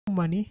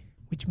money,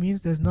 which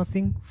means there's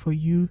nothing for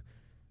you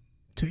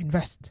to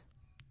invest.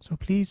 So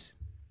please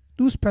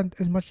do spend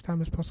as much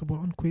time as possible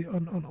on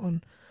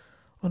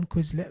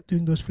Quizlet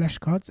doing those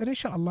flashcards, and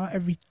inshallah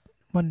every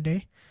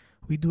Monday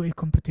we do a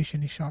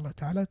competition inshallah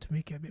ta'ala to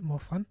make it a bit more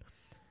fun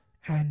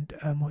and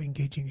more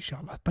engaging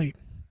inshallah. طيب.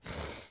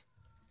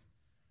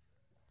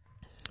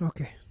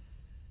 Okay,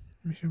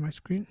 let me share my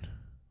screen.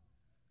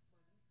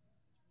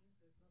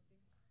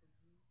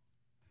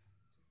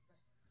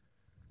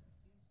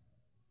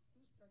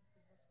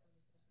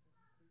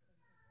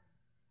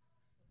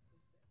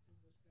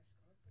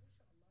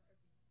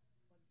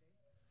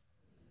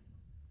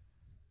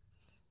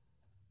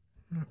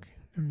 Okay,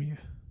 let me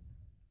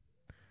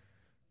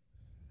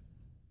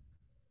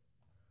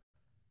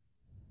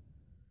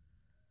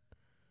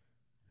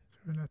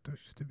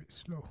just a bit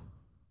slow.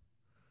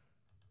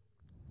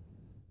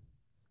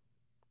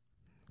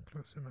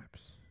 Close the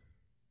maps.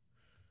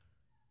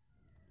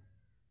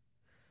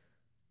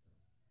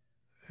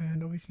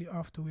 And obviously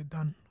after we're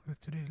done with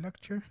today's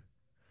lecture,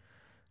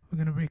 we're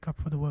going to break up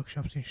for the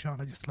workshops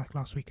inshallah, just like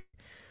last week.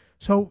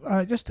 So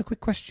just a quick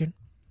question.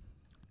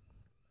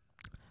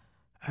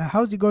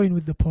 How's it going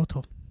with the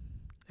portal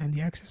and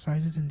the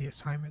exercises and the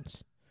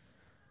assignments?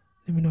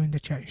 Let me know in the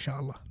chat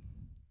inshallah.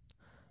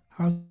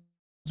 How's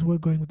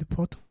work going with the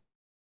portal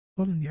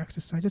and the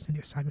exercises and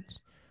the assignments?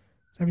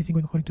 Is everything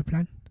going according to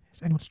plan?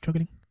 Is anyone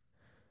struggling?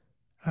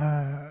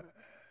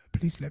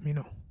 Please let me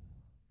know.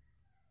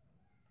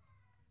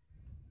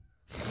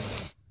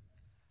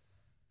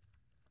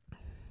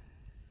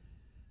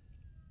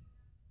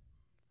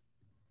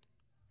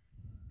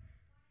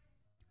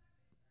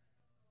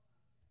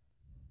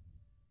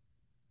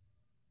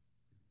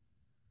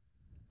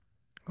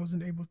 I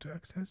wasn't able to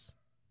access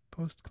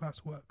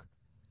post-class work.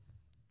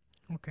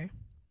 Okay.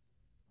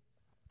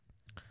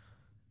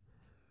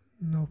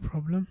 No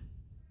problem.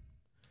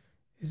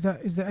 Is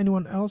there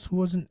anyone else who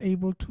wasn't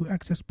able to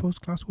access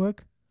post-class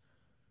work?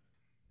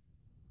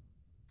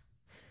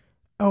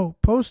 Oh,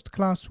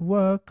 post-class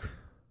work.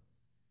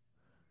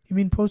 You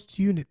mean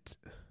post-unit?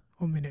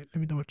 1 minute,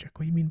 let me double check.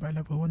 What you mean by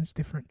level 1 is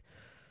different.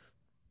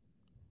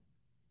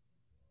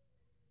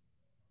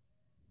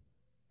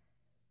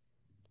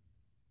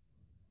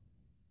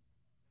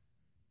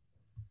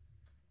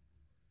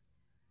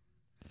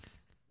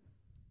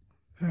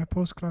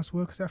 Post-class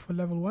work, is that for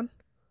level 1?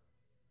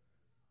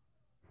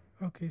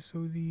 Okay,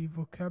 so the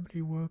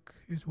vocabulary work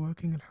is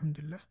working,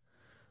 alhamdulillah.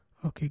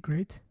 Okay,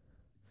 great.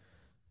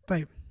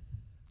 طيب.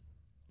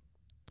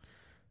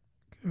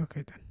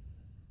 Okay then.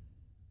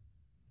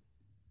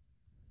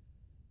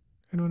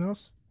 Anyone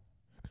else?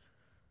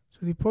 So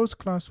the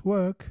post-class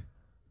work,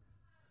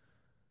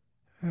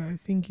 I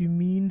think you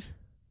mean,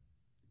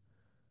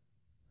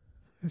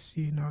 let's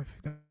see now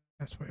if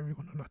that's for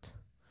everyone or not.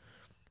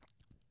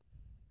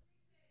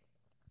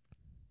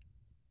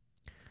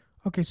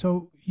 Okay,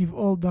 so you've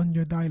all done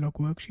your dialogue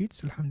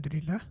worksheets,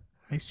 alhamdulillah,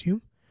 I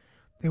assume.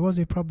 There was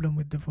a problem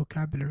with the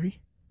vocabulary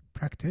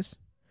practice.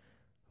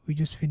 We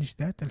just finished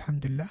that,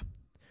 alhamdulillah.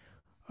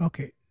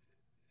 Okay,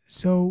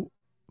 so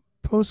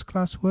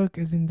post-class work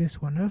is in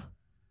this one, huh?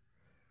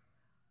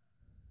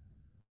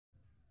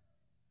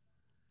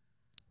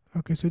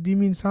 Okay, so do you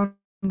mean sound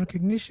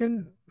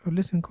recognition or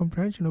listening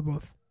comprehension or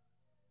both?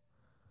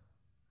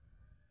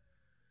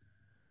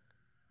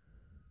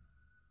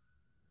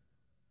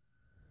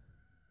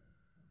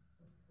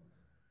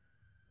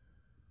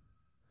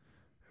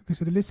 Okay,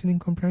 so the listening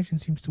comprehension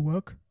seems to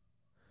work.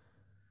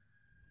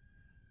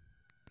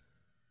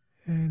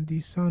 And the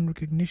sound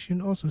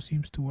recognition also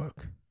seems to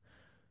work.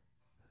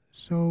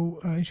 So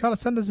inshallah,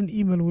 send us an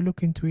email, we'll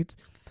look into it.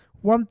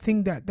 One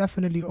thing that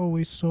definitely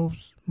always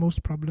solves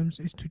most problems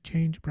is to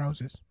change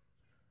browsers.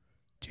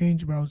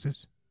 Change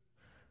browsers.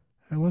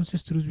 One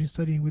sister who's been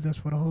studying with us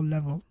for a whole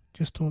level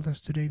just told us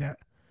today that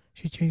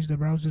she changed the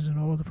browsers and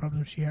all the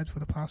problems she had for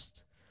the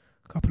past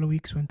couple of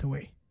weeks went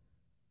away.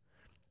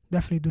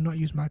 Definitely do not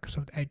use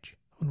Microsoft Edge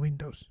on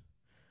Windows.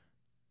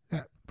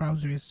 That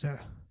browser is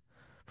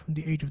from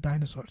the age of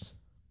dinosaurs.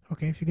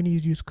 Okay, if you're going to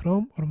use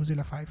Chrome or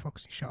Mozilla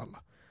Firefox,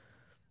 inshallah.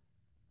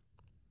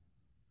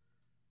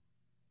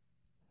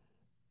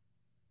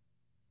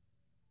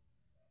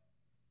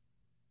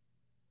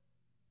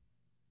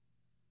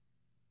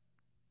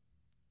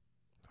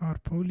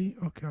 Poly,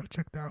 okay, I'll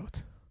check that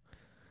out.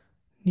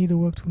 Neither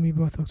worked for me,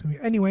 both worked for me.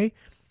 Anyway,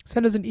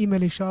 send us an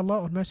email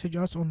inshallah or message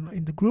us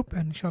in the group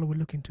and inshallah we'll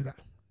look into that.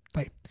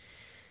 طيب.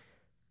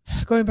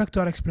 Going back to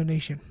our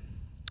explanation.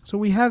 So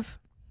we have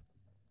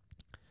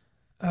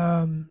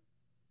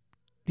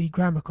the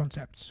grammar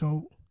concept.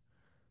 So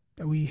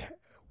that we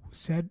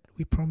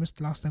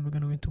promised last time we're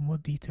going to go into more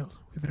detail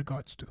with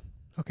regards to.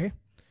 Okay?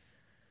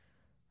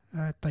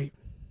 طيب.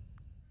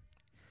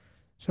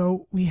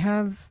 So we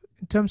have,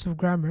 in terms of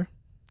grammar,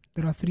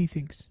 there are 3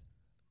 things.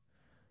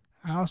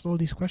 I asked all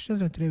these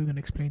questions and today we're going to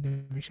explain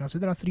them inshallah. So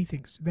there are 3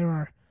 things. There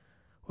are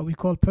what we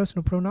call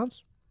personal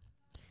pronouns.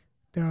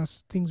 There are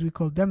things we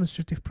call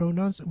demonstrative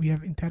pronouns. We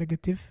have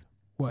interrogative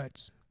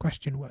words,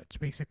 question words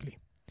basically.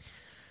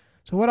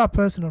 So what are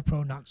personal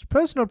pronouns?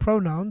 Personal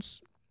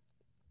pronouns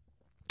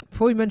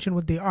before we mention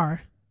what they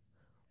are,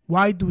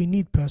 why do we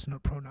need personal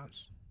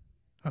pronouns?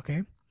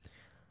 Okay.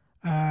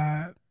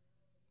 A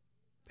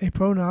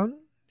pronoun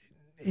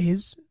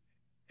is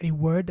a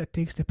word that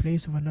takes the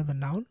place of another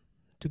noun.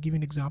 To give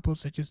an example,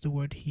 such as the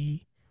word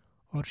he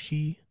or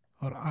she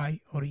or I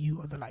or you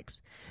or the likes.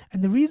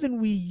 And the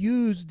reason we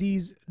use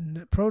these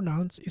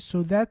pronouns is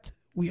so that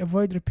we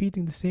avoid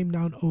repeating the same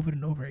noun over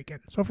and over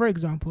again. So for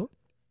example,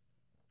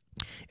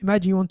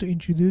 imagine you want to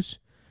introduce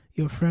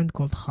your friend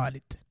called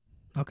Khalid.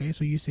 Okay,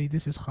 so you say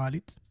this is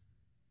Khalid.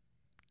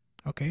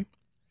 Okay,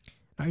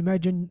 now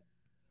imagine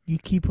you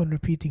keep on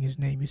repeating his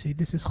name. You say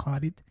this is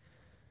Khalid.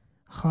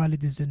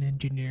 Khalid is an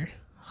engineer.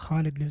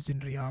 Khalid lives in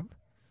Riyadh.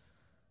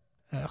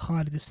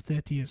 Khalid is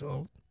 30 years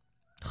old.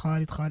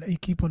 Khalid. You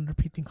keep on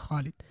repeating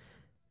Khalid.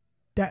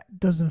 That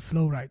doesn't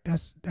flow right.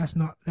 That's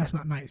not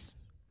nice.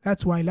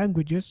 That's why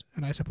languages,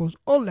 and I suppose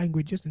all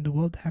languages in the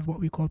world, have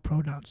what we call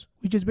pronouns,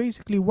 which is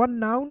basically one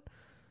noun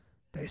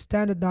that is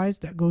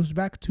standardized that goes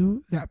back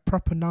to that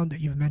proper noun that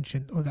you've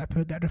mentioned, or that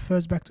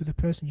refers back to the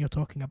person you're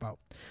talking about.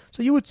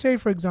 So you would say,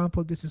 for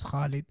example, this is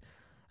Khalid.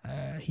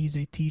 He's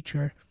a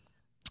teacher,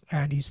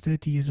 and he's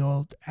 30 years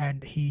old,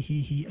 and he.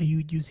 You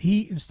would use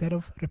he instead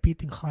of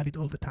repeating Khalid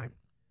all the time.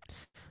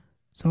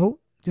 So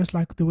just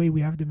like the way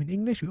we have them in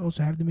English, we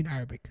also have them in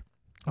Arabic.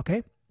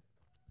 Okay.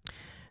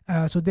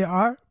 So there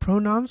are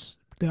pronouns.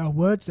 There are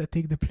words that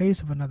take the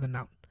place of another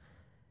noun.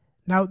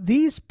 Now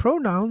these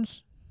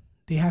pronouns,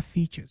 they have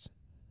features.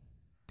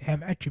 They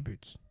have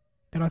attributes.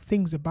 There are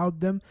things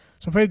about them.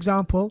 So for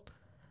example,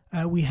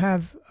 we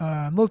have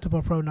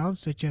multiple pronouns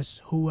such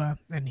as huwa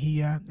and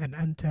hiya and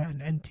anta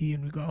and anti,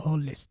 and we got a whole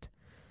list.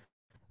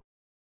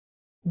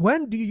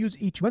 When do you use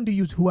each? When do you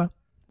use huwa?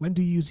 When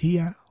do you use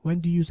hiya? When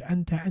do you use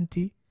anta,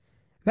 anti?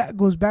 That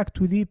goes back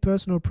to the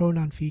personal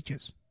pronoun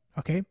features.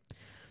 Okay,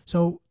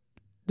 so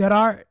there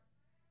are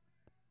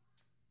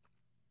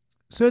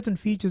certain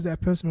features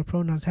that personal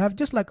pronouns have,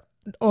 just like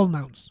all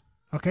nouns.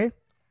 Okay.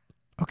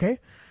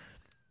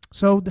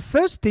 So the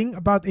first thing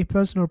about a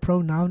personal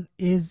pronoun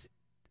is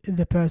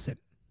the person.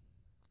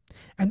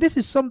 And this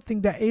is something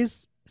that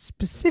is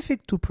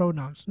specific to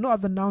pronouns. No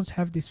other nouns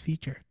have this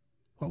feature,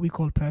 what we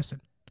call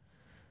person.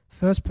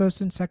 First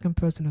person, second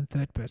person, and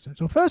third person.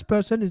 So first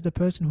person is the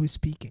person who is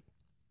speaking.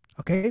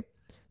 Okay?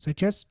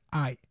 Such as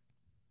I,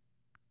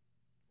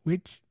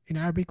 which in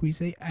Arabic we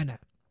say ana.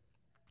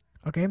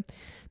 Okay?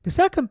 The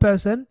second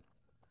person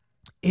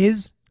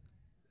is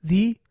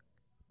the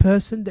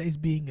person that is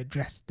being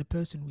addressed, the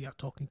person we are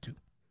talking to,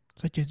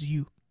 such as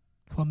you,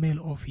 for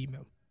male or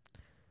female.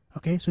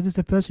 Okay, so this is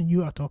the person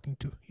you are talking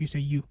to. You say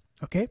you.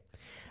 Okay,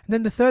 and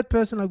then the third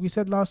person, like we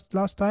said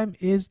last time,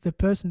 is the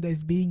person that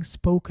is being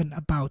spoken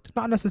about.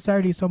 Not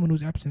necessarily someone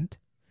who's absent.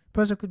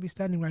 Person could be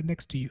standing right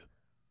next to you,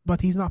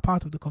 but he's not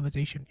part of the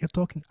conversation. You're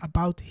talking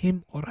about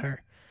him or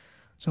her.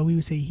 So we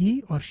will say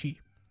he or she.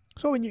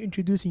 So when you're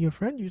introducing your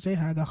friend, you say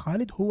هذا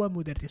خالد هو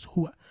مدرس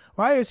هو.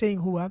 Why are you saying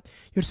هو?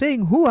 You're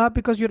saying هو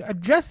because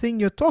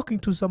you're talking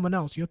to someone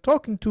else. You're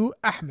talking to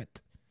Ahmed,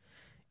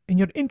 and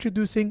you're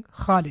introducing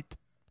Khalid.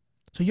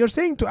 So you're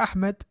saying to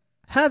Ahmed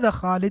هذا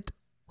خالد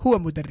هو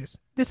مدرس.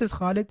 This is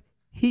Khalid.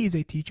 He is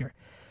a teacher.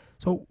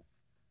 So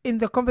in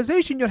the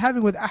conversation you're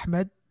having with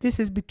Ahmed,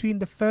 this is between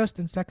the first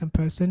and second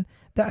person.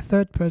 That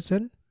third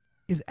person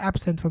is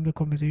absent from the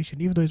conversation,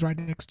 even though he's right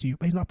next to you,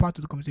 but he's not part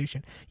of the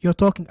conversation. You're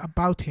talking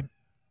about him.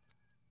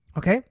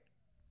 Okay?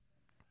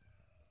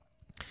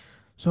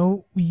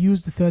 So we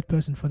use the third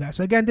person for that.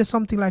 So again, there's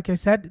something, like I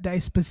said, that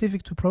is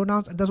specific to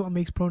pronouns, and that's what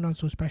makes pronouns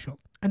so special.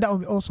 And that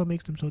also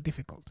makes them so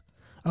difficult.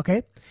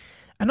 Okay?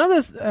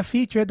 Another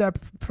feature that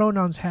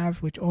pronouns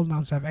have, which all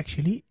nouns have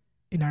actually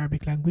in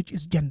Arabic language,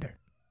 is gender,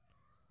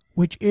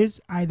 which is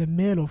either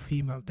male or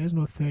female. There's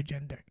no third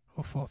gender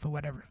or fourth or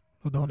whatever,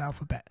 or the whole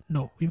alphabet.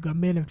 No, we've got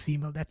male and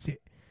female. That's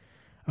it.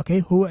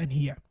 Okay? Huwa and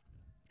hiya.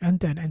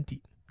 Anta and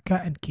anti. Ka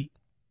and ki.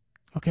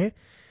 Okay?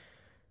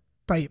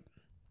 طيب.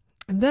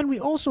 And then we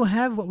also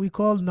have what we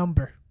call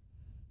number,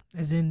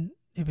 as in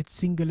if it's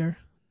singular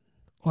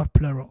or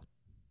plural.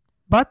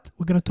 But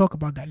we're going to talk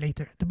about that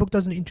later. The book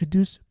doesn't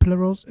introduce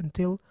plurals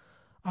until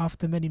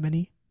after many,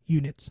 many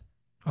units.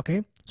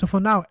 Okay? So for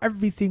now,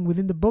 everything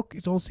within the book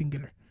is all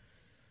singular.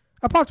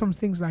 Apart from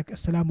things like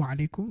Assalamu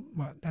alaikum,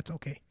 well, that's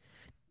okay.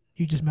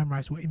 You just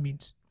memorize what it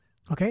means.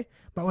 Okay?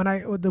 But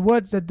when the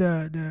words that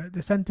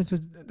the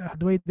sentences,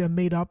 the way they're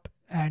made up,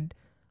 and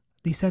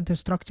the sentence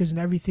structures and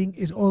everything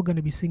is all going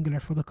to be singular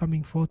for the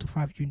coming 4 to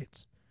 5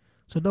 units.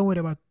 So don't worry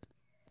about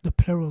the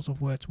plurals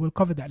of words. We'll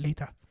cover that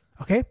later.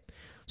 Okay?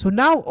 So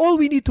now all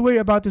we need to worry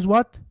about is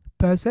what?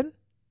 Person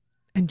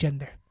and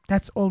gender.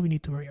 That's all we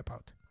need to worry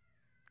about.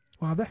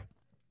 واضح?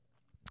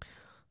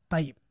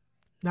 طيب.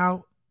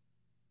 Now,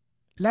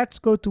 let's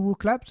go to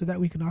WooClap so that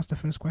we can ask the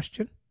first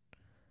question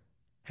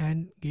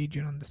and gauge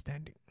your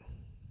understanding.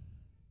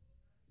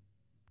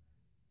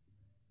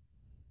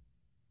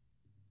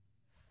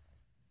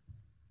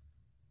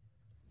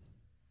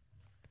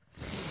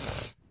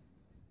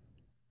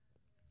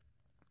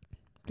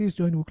 Please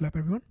join WooClap,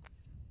 everyone.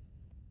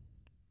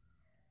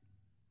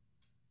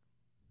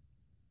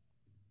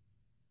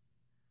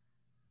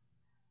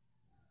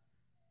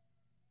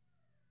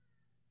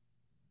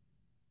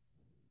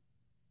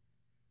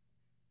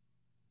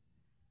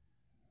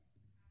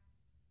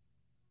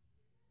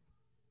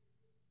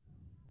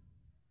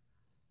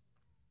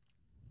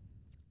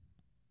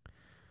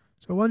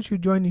 So once you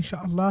join,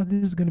 inshallah,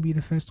 this is going to be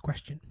the first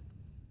question.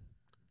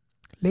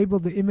 Label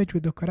the image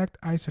with the correct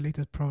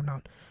isolated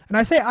pronoun. And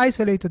I say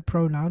isolated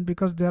pronoun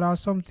because there are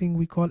something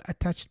we call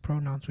attached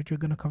pronouns, which we're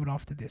going to cover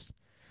after this.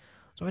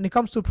 So when it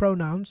comes to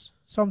pronouns,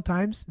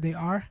 sometimes they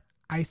are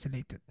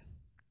isolated,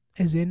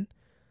 as in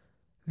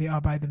they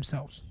are by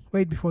themselves.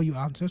 Wait before you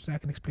answer so I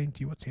can explain to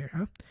you what's here.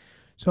 Huh?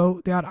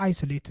 So they are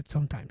isolated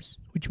sometimes,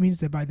 which means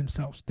they're by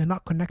themselves. They're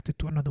not connected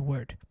to another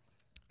word.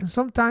 And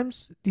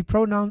sometimes the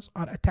pronouns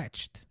are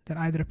attached. They're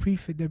either a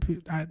prefix,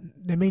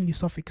 they're mainly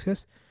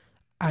suffixes,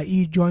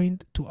 i.e.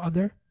 joined to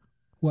other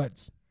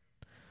words.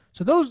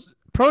 So those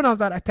pronouns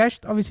that are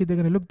attached, obviously they're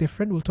going to look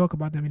different. We'll talk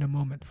about them in a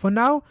moment. For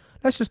now,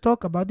 let's just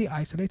talk about the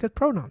isolated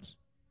pronouns.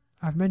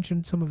 I've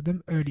mentioned some of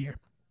them earlier.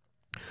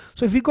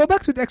 So if we go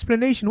back to the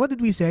explanation, what did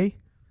we say?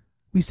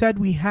 We said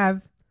we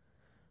have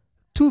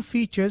two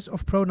features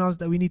of pronouns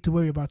that we need to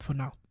worry about for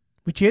now,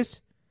 which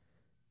is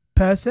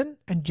person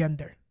and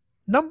gender.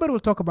 Number, we'll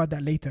talk about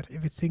that later.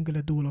 If it's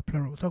singular, dual, or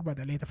plural, we'll talk about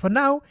that later. For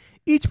now,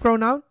 each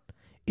pronoun,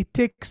 it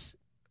ticks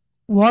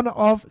one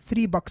of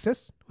three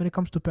boxes when it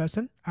comes to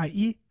person,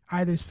 i.e.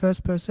 either it's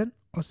first person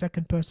or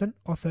second person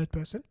or third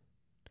person.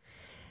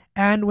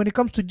 And when it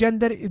comes to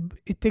gender,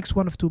 it ticks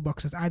one of two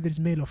boxes, either it's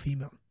male or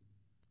female.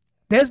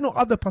 There's no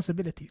other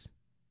possibilities.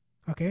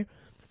 Okay?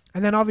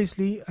 And then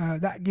obviously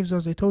that gives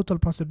us a total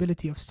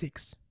possibility of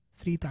 6.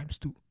 3 times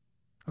 2.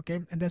 Okay?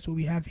 And that's what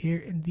we have here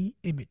in the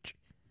image.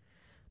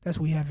 That's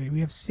what we have here.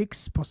 We have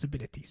 6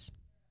 possibilities.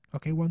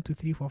 Okay? 1, 2,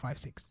 3, 4, 5,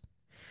 6.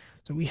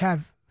 So we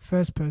have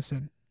first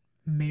person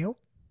male,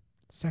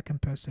 second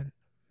person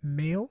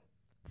male,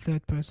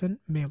 third person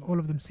male. All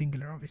of them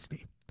singular,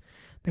 obviously.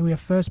 Then we have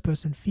first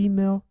person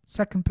female,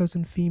 second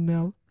person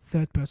female,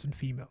 third person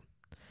female.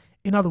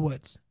 In other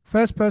words,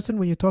 first person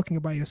when you're talking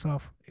about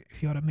yourself,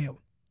 if you're a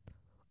male,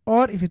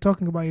 or if you're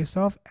talking about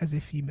yourself as a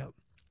female.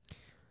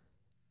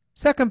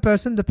 Second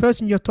person, the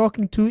person you're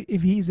talking to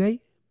if he is a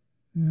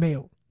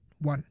male,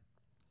 1.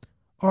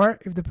 Or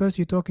if the person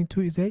you're talking to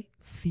is a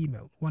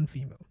female, 1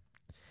 female.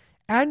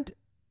 And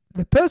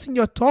the person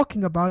you're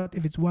talking about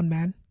if it's 1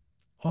 man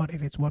or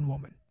if it's 1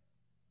 woman.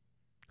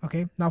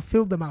 Okay, now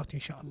fill them out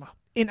inshallah.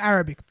 In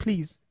Arabic,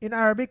 please. In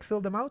Arabic, fill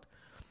them out.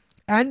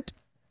 And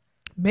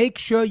make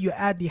sure you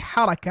add the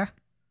haraka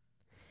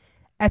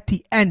at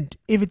the end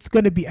if it's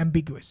going to be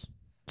ambiguous.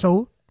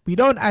 So we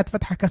don't add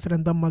fatha, kasra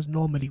and dhammas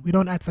normally. We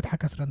don't add fatha,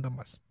 kasra and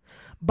dhammas.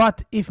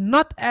 But if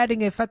not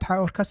adding a fatha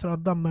or kasra or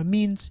dhamma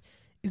means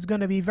it's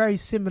going to be very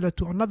similar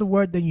to another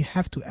word, then you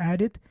have to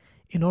add it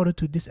in order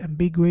to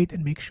disambiguate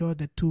and make sure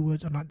that 2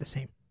 words are not the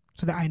same,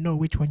 so that I know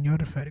which one you're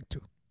referring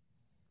to.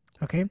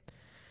 Okay?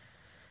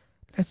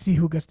 Let's see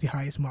who gets the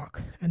highest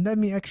mark. And let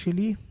me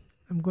actually,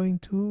 I'm going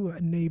to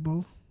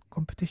enable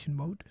competition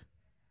mode.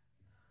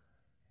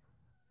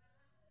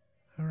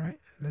 Alright,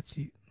 let's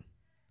see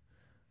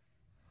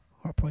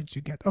what points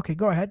you get. Okay,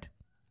 go ahead.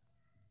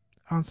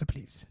 Answer,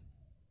 please.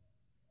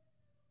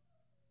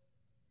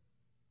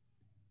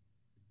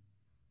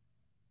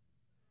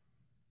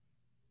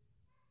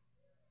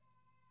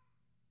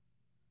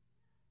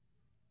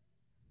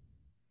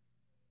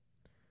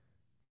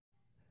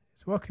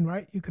 It's working,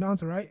 right? You can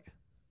answer, right?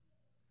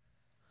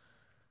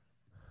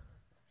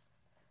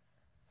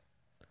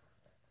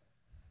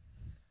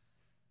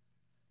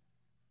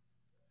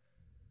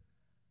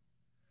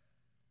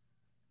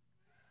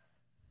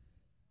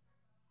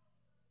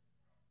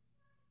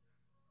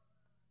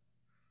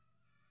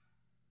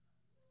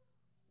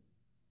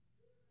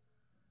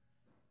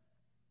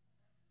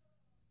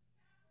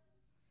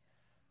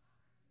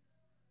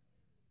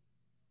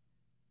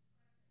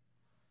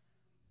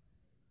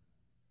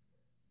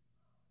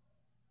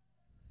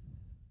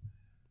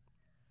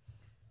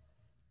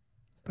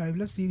 Right,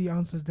 let's see the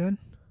answers then.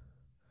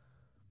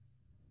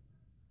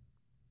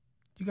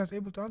 You guys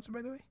able to answer,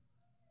 by the way?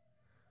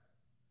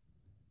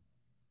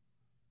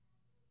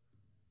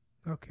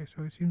 Okay,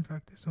 so it seems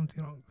like there's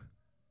something wrong.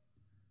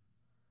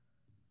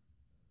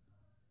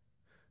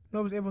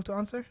 Nobody's able to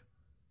answer?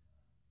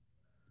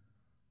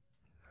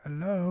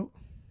 Hello?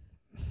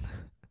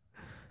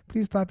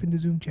 Please type in the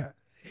Zoom chat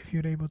if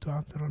you're able to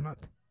answer or not.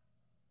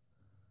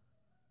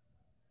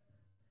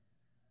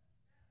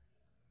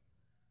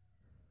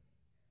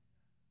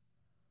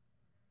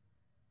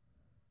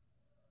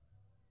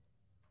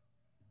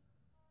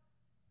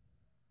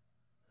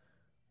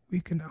 We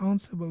can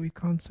answer, but we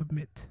can't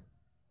submit.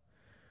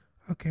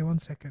 Okay, 1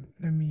 second.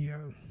 Let me...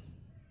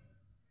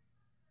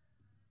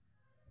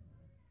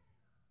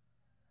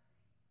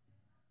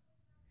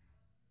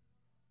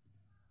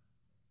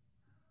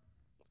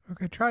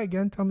 Okay, try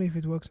again. Tell me if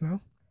it works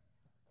now.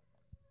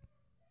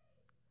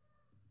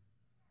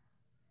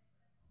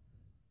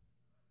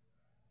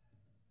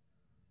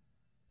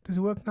 Does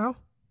it work now?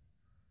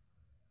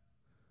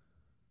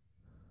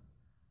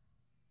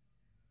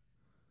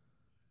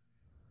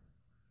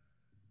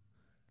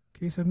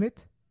 Can you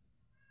submit?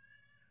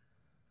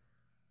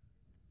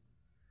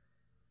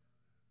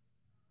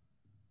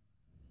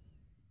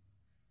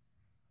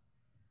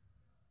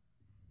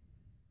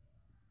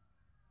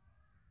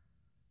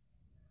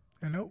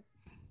 Hello?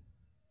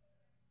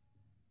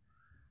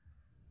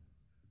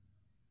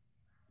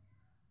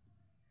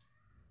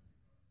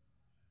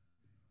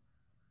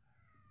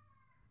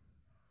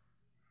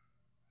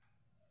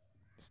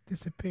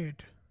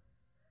 disappeared.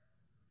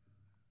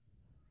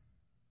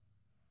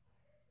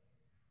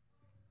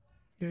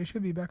 Yeah, it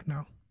should be back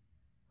now.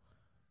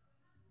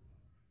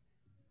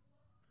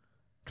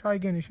 Try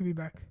again, it should be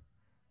back.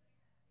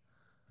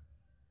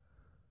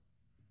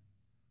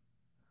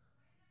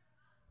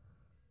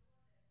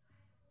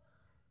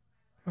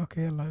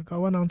 Okay, Allah, got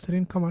one answer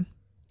in, come on.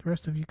 The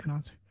rest of you can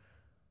answer.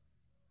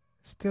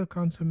 Still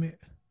can't submit.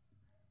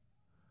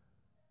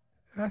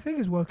 I think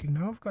it's working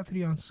now. I've got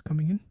 3 answers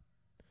coming in.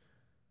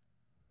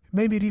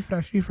 Maybe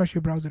refresh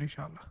your browser,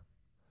 inshallah.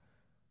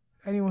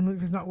 Anyone who,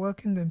 if it's not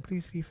working, then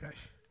please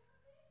refresh.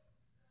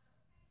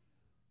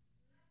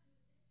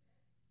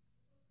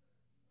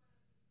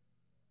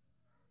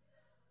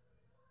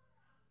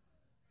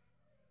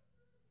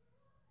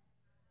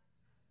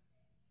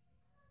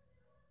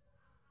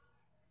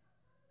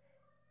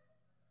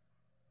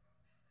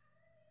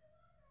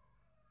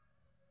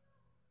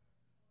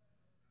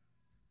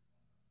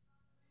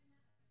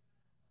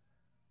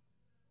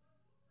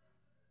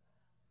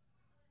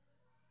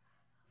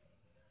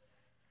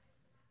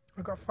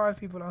 I've got 5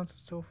 people answered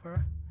so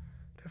far.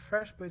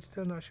 Refresh, but it's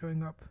still not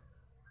showing up.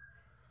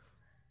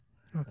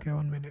 Okay,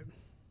 1 minute.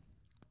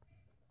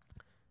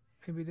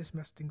 Maybe this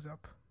messed things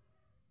up.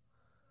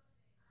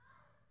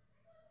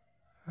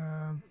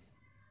 Can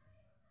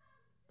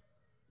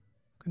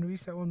we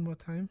reset one more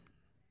time?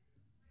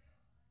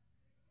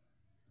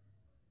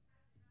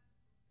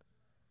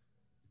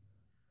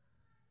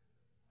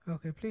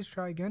 Okay, please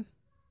try again.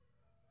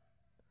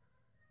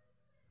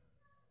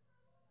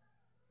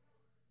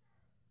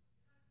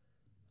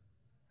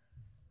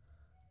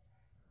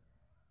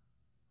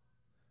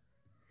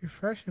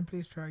 Refresh and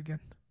please try again.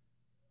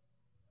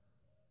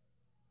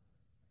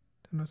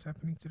 Don't know what's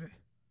happening today.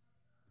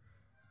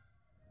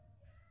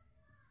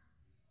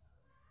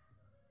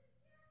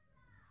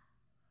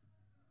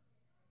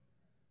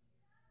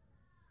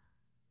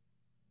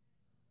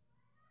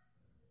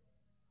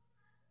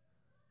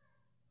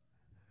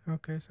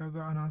 Okay, so I've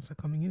got an answer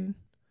coming in.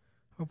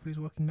 Hopefully it's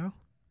working now.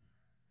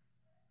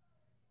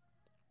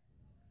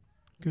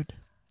 Good.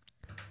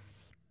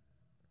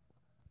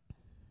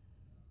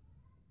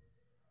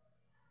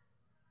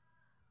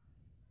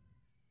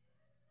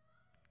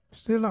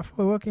 Still not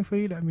working for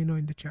you? Let me know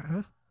in the chat, huh?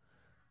 I'm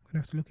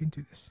gonna have to look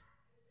into this.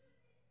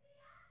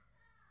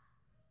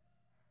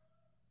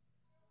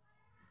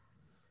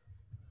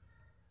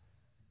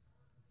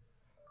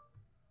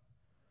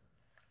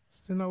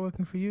 Still not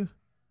working for you?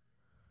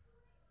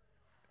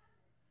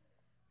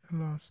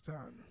 Hello,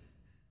 start.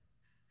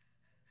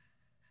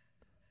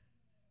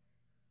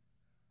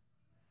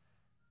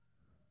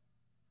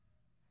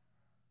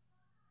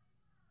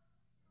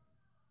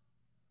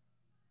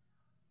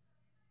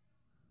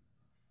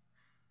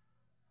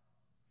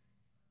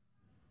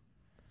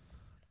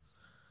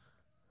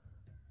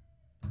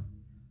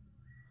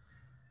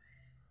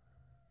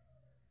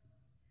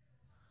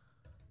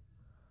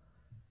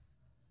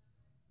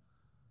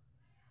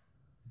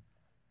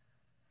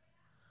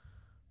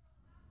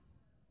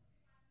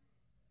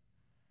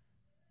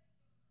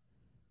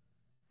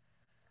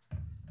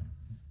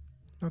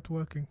 Not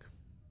working.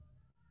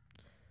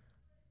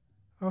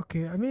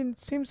 Okay, I mean, it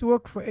seems to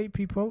work for 8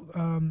 people.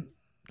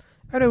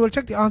 Anyway, we'll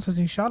check the answers,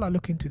 inshallah. I'll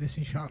look into this,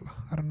 inshallah.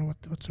 I don't know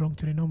what's wrong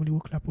today. Normally,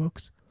 WooClap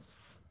works.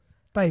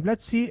 Taib,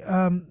 let's see.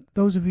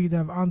 Those of you that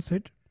have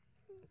answered.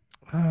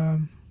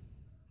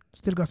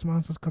 Still got some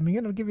answers coming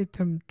in. I'll give you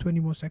 10, 20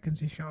 more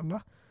seconds,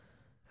 inshallah.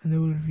 And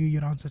then we'll review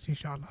your answers,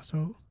 inshallah.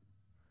 So,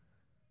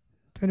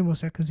 20 more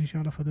seconds,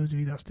 inshallah, for those of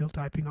you that are still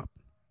typing up.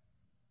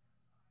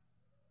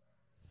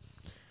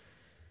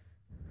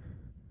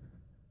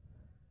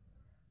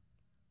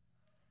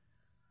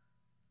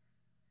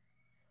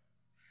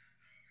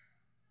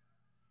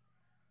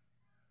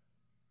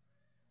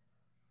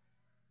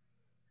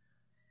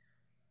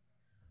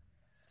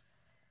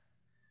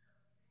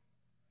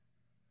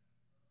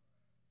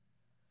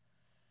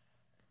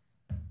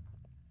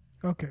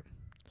 Okay.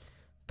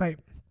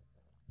 Type.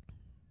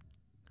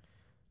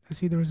 Let's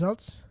see the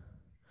results.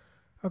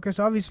 Okay,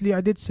 so obviously I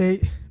did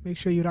say make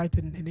sure you write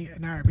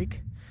in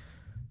Arabic.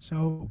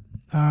 So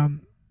the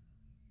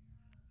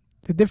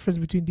difference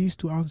between these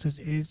 2 answers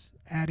is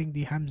adding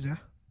the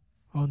hamza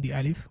on the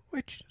alif,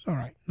 which is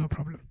alright, no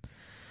problem.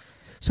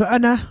 So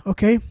ana,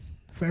 okay,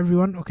 for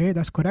everyone, okay,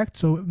 that's correct.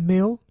 So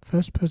male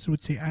first person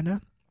would say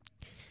ana,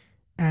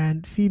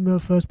 and female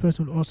first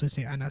person would also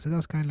say ana. So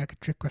that's kind of like a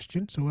trick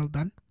question. So well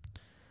done.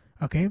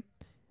 Okay.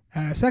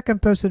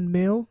 Second person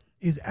male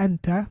is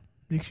anta.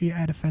 Make sure you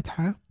add a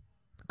fatha.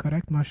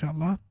 Correct,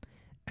 mashallah.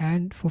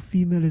 And for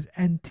female is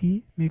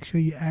anti. Make sure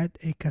you add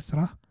a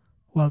kasra.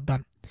 Well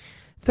done.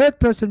 Third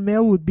person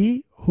male would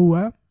be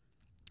huwa,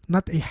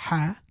 not a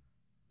ha.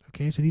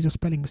 Okay, so these are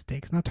spelling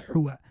mistakes, not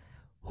huwa.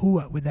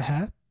 Huwa with a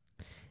ha.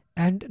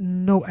 And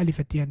no alif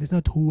at the end. It's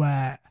not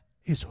huwa,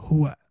 it's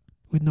huwa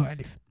with no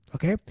alif.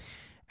 Okay.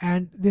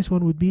 And this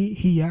one would be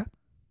hiya,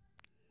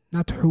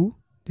 not hu.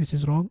 This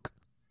is wrong.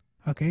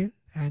 Okay,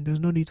 and there's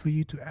no need for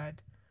you to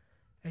add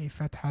a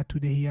fatha to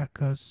the hiya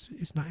because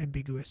it's not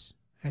ambiguous.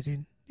 As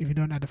in, if you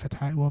don't add a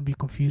fatha, it won't be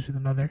confused with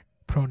another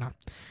pronoun.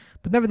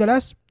 But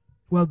nevertheless,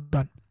 well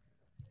done.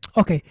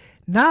 Okay,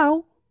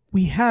 now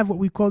we have what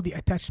we call the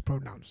attached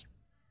pronouns.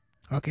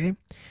 Okay,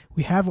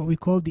 we have what we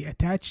call the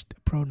attached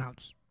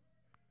pronouns.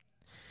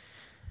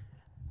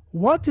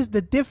 What is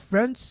the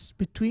difference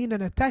between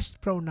an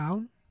attached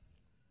pronoun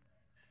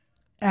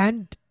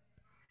and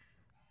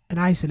an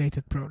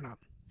isolated pronoun,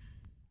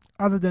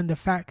 other than the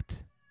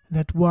fact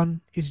that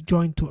one is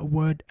joined to a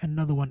word and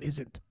another one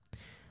isn't?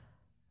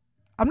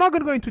 I'm not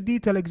going to go into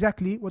detail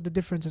exactly what the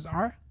differences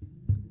are.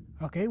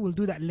 Okay, we'll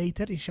do that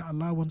later,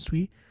 inshallah, once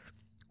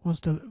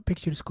the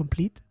picture is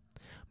complete.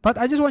 But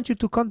I just want you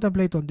to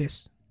contemplate on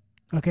this.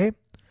 Okay,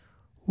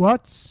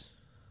 what's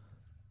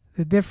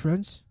the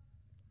difference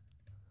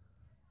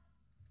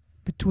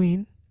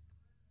between,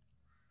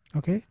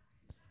 okay,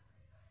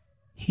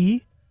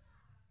 he,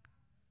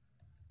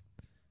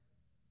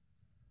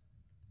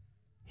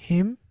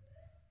 him,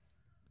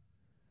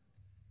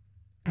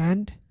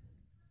 and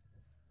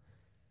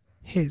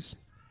his?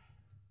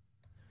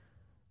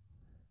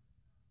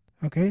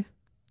 Okay,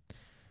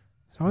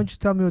 so I want you to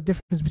tell me the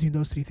difference between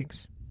those three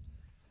things.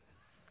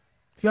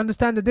 If you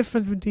understand the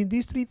difference between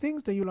these three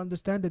things, then you'll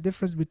understand the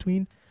difference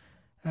between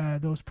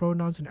those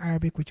pronouns in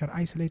Arabic which are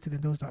isolated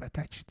and those that are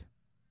attached.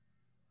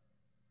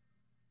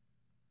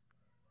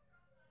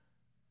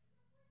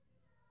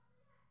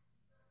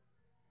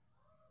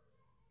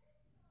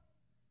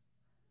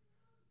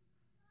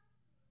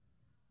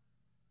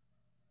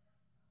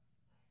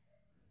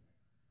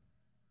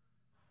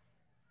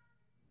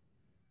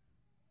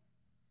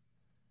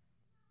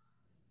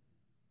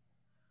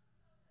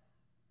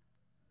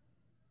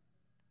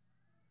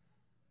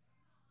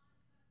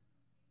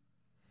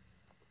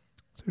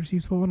 So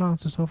received for one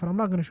answer so far. I'm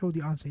not going to show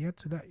the answer yet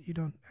so that you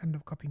don't end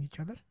up copying each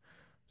other.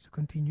 So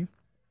continue.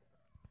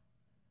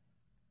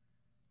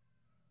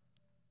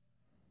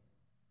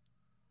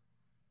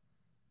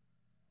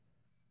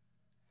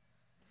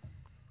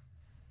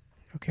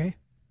 Okay.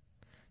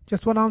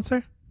 Just one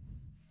answer?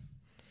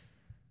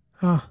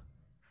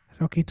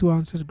 Okay, two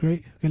answers.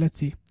 Great. Okay, let's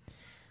see.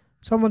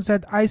 Someone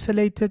said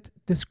isolated,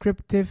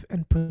 descriptive,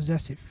 and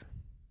possessive.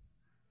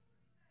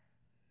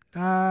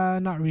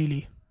 Not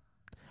really.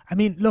 I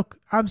mean, look,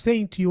 I'm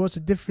saying to you what's the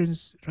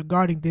difference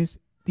regarding these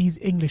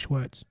English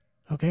words.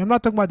 Okay, I'm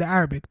not talking about the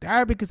Arabic. The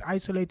Arabic is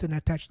isolated and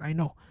attached, I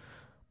know.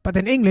 But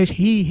in English,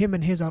 he, him,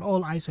 and his are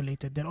all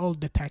isolated. They're all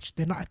detached.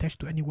 They're not attached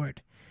to any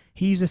word.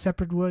 He is a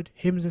separate word.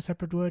 Him is a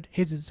separate word.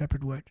 His is a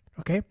separate word.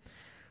 Okay?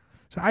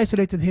 So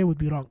isolated here would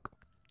be wrong.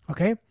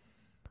 Okay?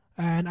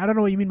 And I don't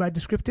know what you mean by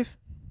descriptive.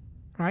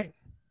 Right?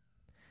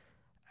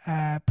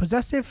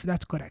 Possessive,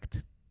 that's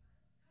correct.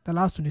 The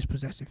last one is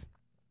possessive.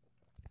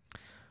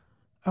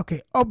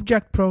 Okay,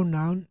 object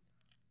pronoun,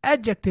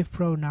 adjective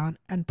pronoun,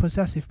 and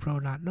possessive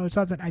pronoun. No, it's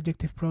not an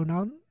adjective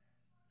pronoun.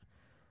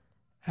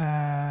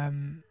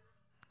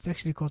 It's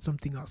actually called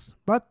something else.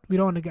 But we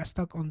don't want to get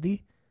stuck on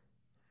the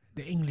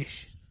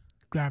English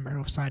grammar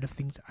of side of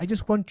things. I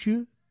just want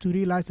you to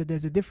realize that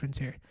there's a difference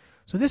here.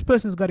 So this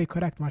person's got it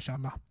correct,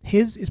 mashallah.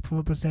 His is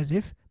for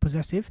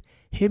possessive,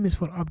 him is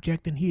for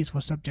object, and he is for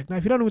subject. Now,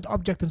 if you don't know what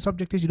object and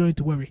subject is, you don't need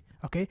to worry,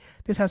 okay?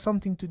 This has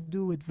something to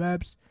do with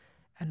verbs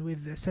and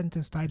with the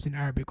sentence types in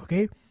Arabic,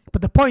 okay?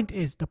 But the point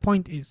is,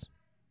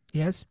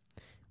 yes,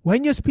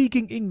 when you're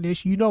speaking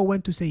English, you know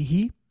when to say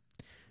he,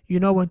 you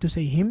know when to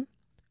say him,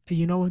 and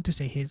you know when to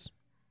say his.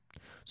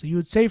 So you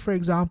would say, for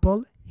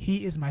example,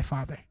 he is my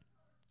father.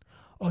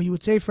 Or you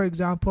would say, for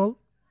example,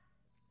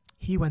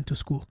 he went to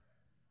school.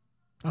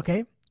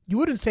 Okay? You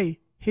wouldn't say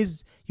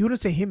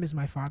him is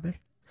my father.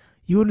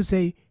 You wouldn't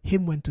say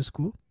him went to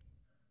school.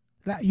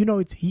 You know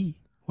it's he.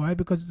 Why?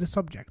 Because it's the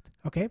subject.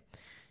 Okay?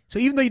 So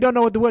even though you don't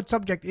know what the word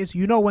subject is,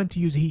 you know when to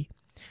use he.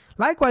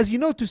 Likewise, you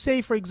know to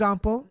say, for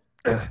example,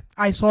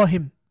 I saw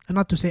him, and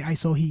not to say I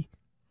saw he.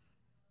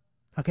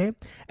 Okay?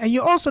 And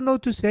you also know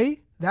to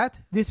say that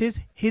this is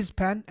his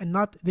pen and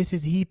not this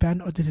is he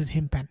pen or this is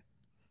him pen.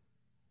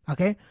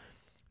 Okay?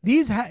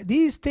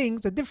 These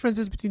things, the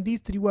differences between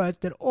these three words,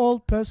 they're all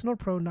personal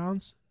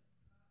pronouns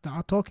that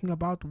are talking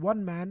about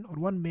one man or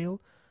one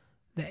male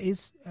that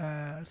is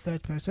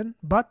third person.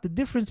 But the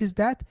difference is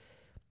that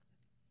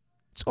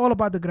it's all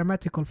about the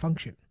grammatical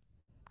function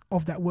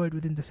of that word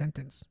within the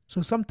sentence.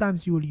 So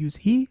sometimes you will use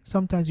he,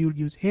 sometimes you will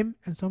use him,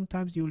 and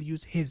sometimes you will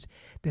use his.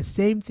 The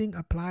same thing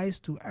applies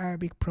to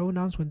Arabic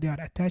pronouns when they are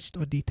attached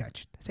or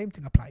detached. The same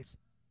thing applies.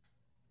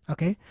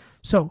 Okay?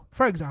 So,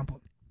 for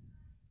example,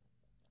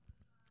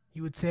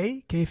 you would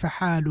say كيف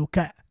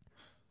حالك,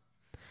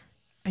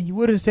 and you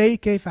wouldn't say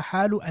كيف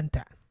حال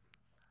أنت.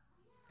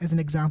 As an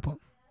example,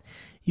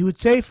 you would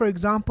say, for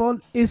example,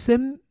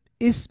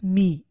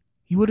 اسمي.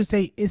 You wouldn't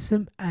say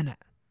اسم أنا.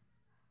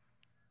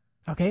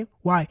 Okay,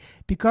 why?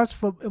 Because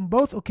in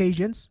both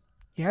occasions,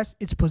 yes,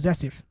 it's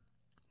possessive,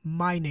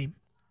 my name,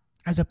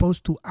 as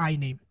opposed to I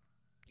name.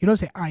 You don't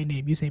say I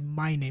name, you say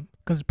my name,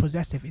 because it's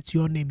possessive. It's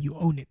your name, you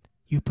own it,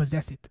 you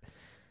possess it.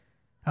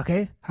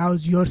 Okay,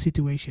 how's your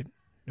situation?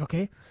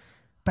 Okay,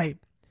 type.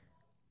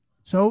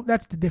 So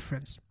that's the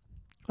difference.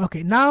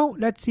 Okay, now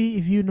let's see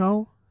if you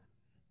know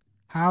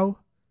how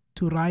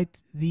to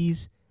write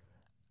these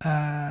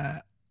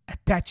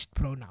attached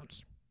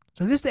pronouns.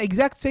 So this is the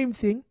exact same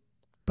thing,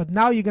 but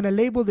now you're going to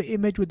label the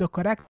image with the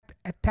correct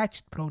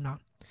attached pronoun.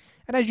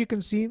 And as you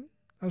can see,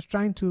 I was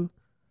trying to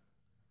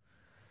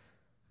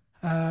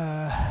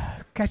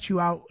catch you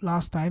out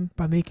last time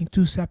by making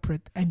two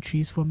separate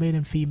entries for male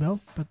and female,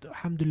 but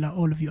alhamdulillah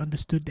all of you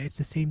understood that it's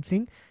the same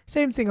thing.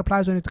 Same thing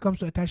applies when it comes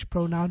to attached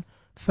pronoun.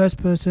 First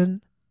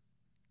person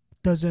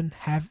doesn't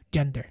have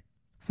gender.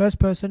 First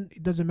person,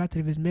 it doesn't matter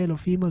if it's male or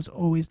female, is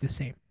always the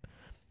same.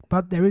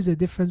 But there is a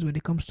difference when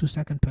it comes to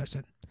second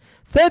person.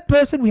 Third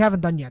person we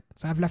haven't done yet,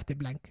 so I've left it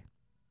blank.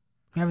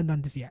 We haven't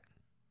done this yet.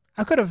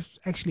 I could have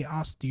actually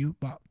asked you,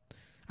 but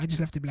I just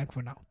left it blank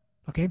for now.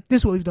 Okay,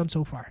 this is what we've done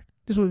so far.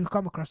 This is what we've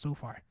come across so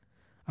far.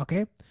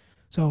 Okay,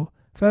 so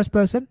first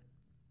person,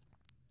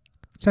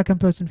 second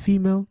person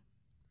female,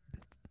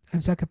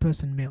 and second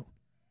person male.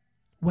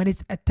 When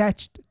it's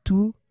attached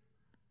to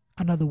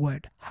another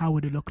word, how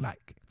would it look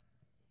like?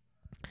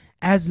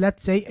 As,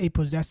 let's say, a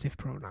possessive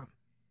pronoun.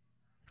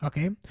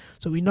 Okay,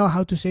 so we know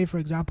how to say, for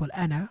example,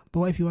 Anna, but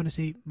what if you want to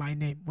say my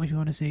name? What if you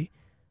want to say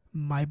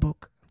my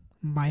book,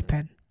 my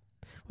pen?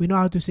 We know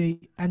how to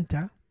say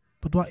Anta,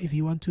 but what if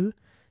you want to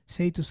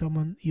say to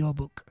someone your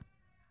book,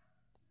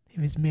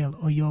 if it's male,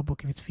 or your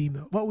book if it's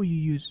female? What will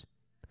you use?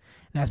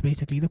 That's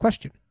basically the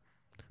question.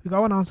 We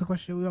got one answer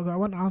question. We got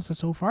one answer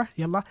so far.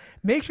 Yalla.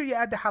 Make sure you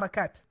add the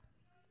harakat.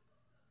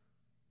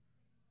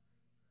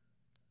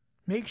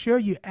 Make sure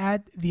you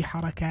add the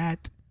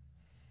harakat.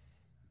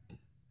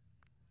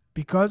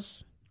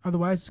 Because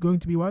otherwise it's going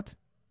to be what?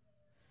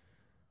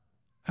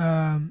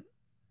 It's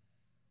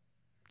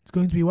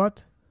going to be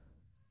what?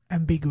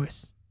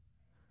 Ambiguous.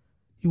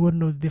 You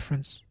wouldn't know the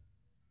difference.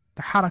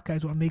 The haraka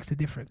is what makes the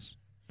difference.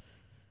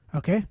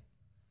 Okay?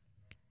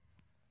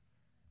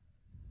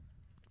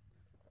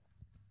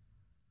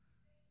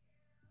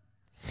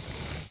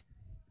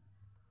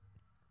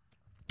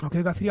 Okay,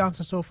 we got 3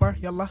 answers so far.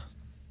 Yalla.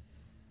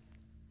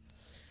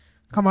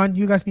 Come on,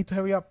 you guys need to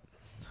hurry up.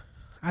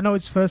 I know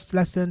it's first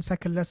lesson,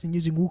 second lesson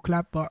using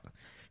WooClap, but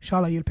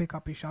inshallah you'll pick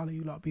up, inshallah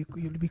you'll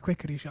be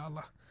quicker,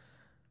 inshallah.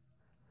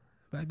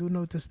 But I do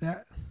notice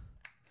that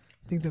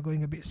things are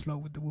going a bit slow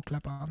with the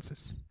WooClap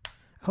answers.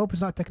 I hope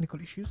it's not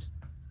technical issues.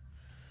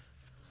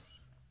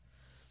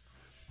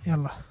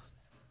 Yalla.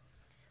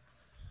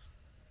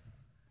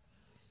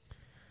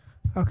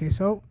 Okay,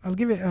 so I'll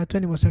give it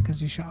 20 more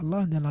seconds, inshallah,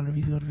 and then I'll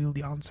reveal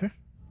the answer.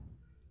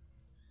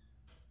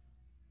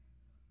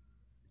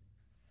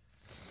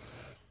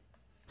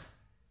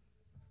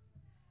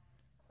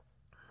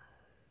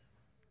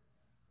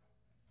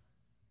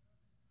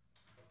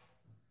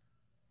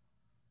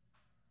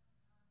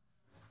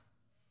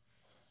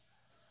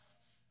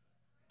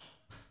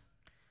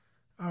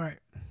 Alright,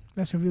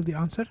 let's reveal the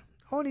answer.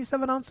 Only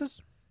 7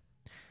 answers.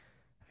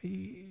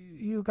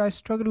 You guys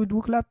struggle with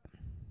WooClap?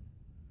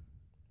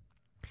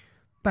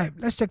 Right,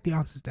 let's check the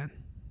answers then.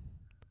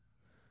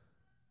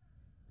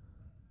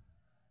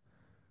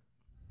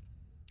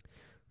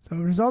 So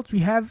results we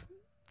have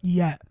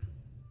yeah.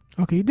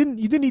 Okay, you didn't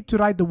need to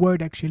write the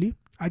word actually.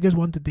 I just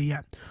wanted the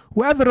yeah.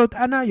 Whoever wrote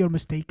Ana, you're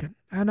mistaken.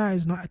 Ana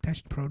is not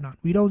attached pronoun.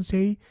 We don't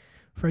say,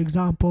 for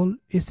example,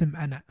 ism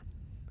Ana.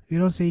 We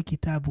don't say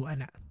kitabu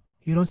Ana.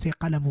 You don't say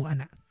qalamu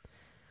Ana.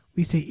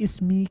 We say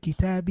ismi,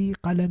 kitabi,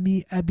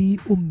 qalami, abi,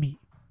 ummi.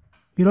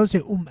 We don't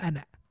say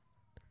Ana.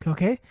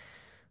 Okay?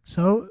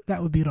 So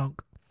that would be wrong.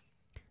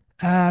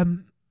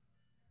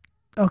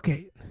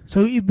 Okay,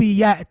 so it'd be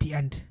ya at the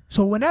end.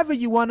 So whenever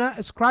you wanna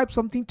ascribe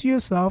something to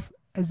yourself,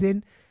 as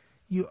in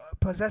you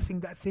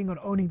possessing that thing or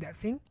owning that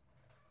thing,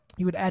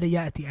 you would add a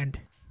ya at the end.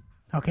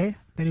 Okay?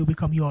 Then it will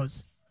become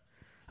yours.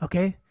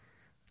 Okay?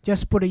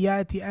 Just put a ya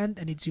at the end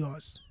and it's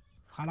yours.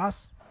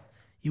 Khalas?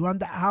 You want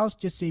the house,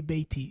 just say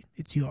bayti,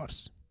 it's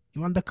yours.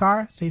 You want the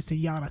car, say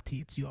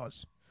sayyarati, it's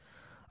yours.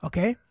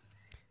 Okay?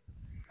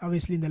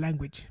 Obviously in the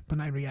language, but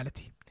not in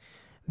reality.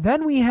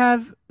 Then we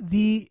have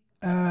the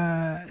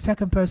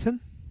second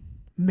person,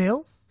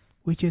 male,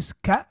 which is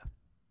ka.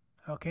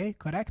 Okay,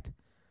 correct.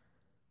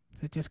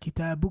 Such as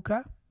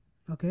kitabuka.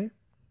 Okay.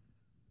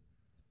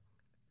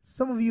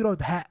 Some of you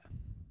wrote ha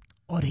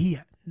or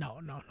hiya.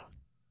 No.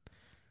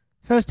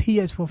 First,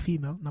 hiya is for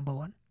female, number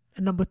 1.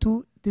 And number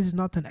 2, this is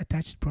not an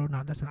attached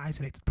pronoun, that's an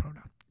isolated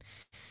pronoun.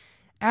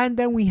 And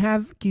then we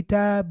have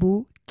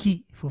kitabu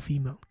ki for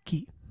female,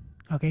 ki.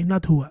 Okay,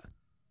 not huwa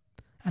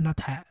and not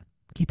ha.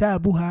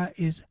 Kitabuha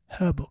is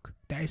her book.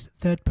 That is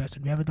third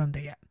person. We haven't done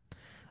that yet.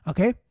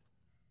 Okay?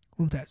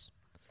 Mumtaz.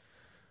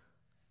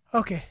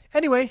 Okay.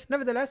 Anyway,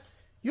 nevertheless,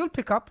 you'll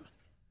pick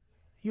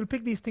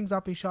these things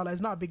up, inshallah.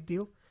 It's not a big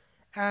deal.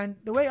 And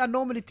the way I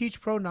normally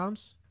teach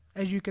pronouns,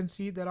 as you can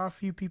see, there are a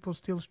few people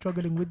still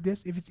struggling with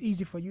this. If it's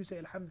easy for you, say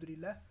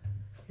alhamdulillah.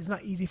 It's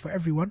not easy for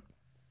everyone.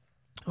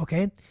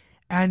 Okay?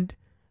 And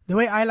the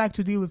way I like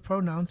to deal with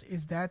pronouns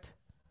is that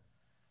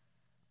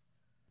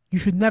you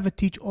should never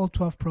teach all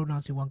 12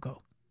 pronouns in one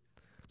go.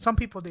 Some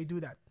people, they do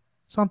that.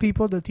 Some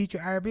people, they'll teach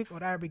you Arabic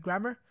or Arabic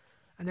grammar,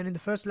 and then in the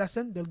first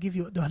lesson, they'll give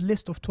you the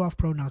list of 12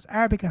 pronouns.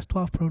 Arabic has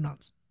 12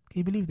 pronouns. Can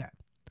you believe that?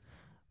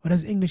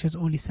 Whereas English has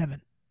only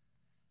 7.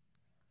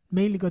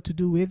 mainly got to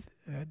do with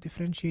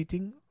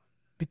differentiating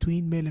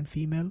between male and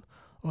female,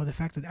 or the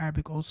fact that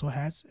Arabic also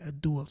has a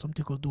dual,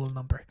 something called dual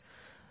number.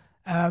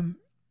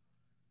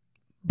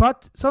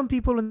 But some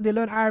people, when they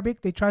learn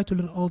Arabic, they try to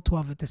learn all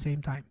 12 at the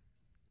same time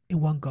in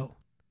one go.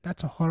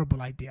 That's a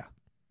horrible idea.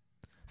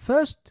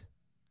 First,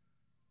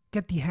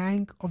 get the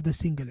hang of the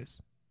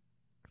singulars.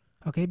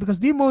 Okay, because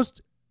the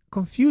most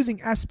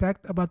confusing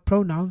aspect about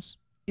pronouns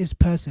is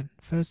person,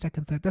 first,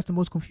 second, third. That's the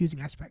most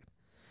confusing aspect.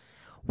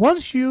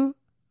 Once you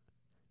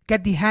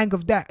get the hang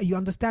of that, you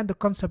understand the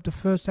concept of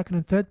first, second,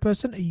 and third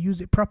person, and you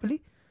use it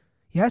properly,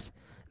 yes,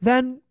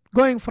 then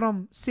going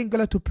from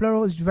singular to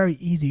plural is very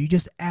easy. You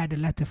just add a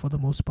letter for the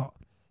most part.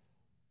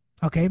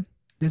 Okay,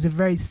 there's a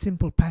very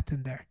simple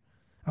pattern there.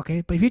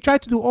 Okay, but if you try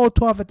to do all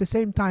 12 at the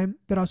same time,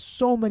 there are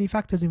so many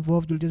factors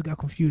involved, you'll just get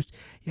confused.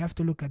 You have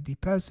to look at the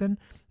person,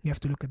 you have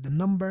to look at the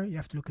number, you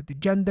have to look at the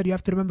gender, you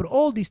have to remember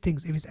all these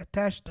things, if it's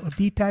attached or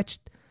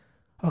detached,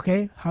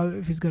 okay, how,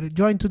 if it's going to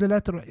join to the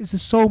letter. It's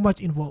so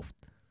much involved.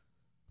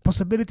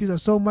 Possibilities are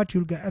so much,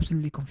 you'll get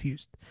absolutely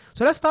confused.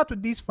 So let's start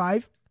with these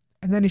 5,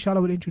 and then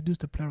inshallah we'll introduce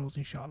the plurals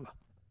inshallah.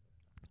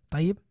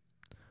 طيب,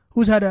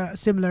 who's had a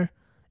similar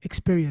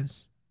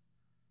experience?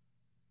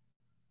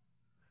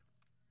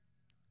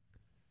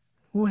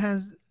 Who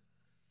has,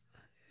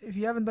 if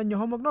you haven't done your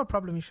homework, no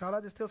problem inshallah,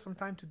 there's still some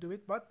time to do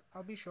it, but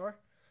I'll be sure,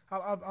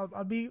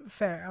 I'll be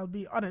fair, I'll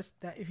be honest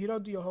that if you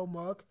don't do your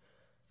homework,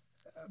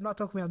 I'm not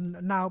talking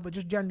about now, but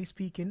just generally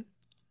speaking,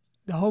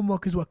 the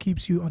homework is what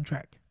keeps you on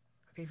track.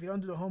 Okay, if you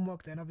don't do the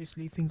homework, then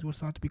obviously things will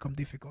start to become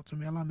difficult. So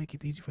may Allah make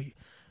it easy for you.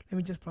 Let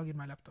me just plug in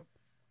my laptop.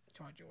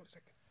 Charge it 1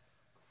 second.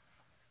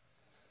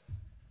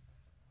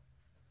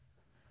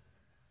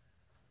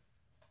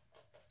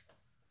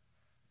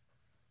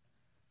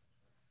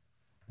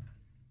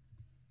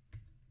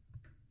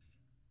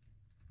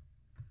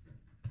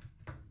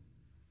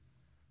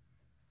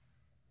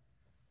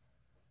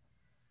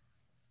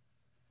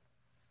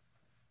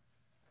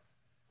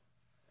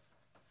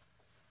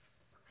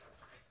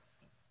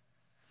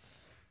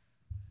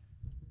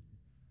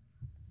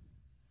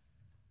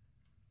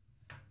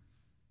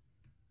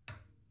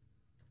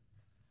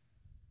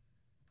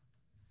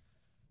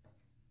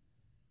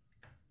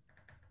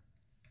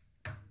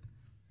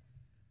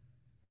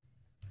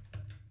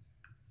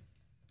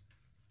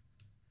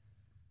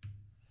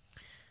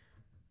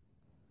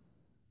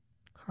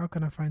 How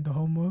can I find the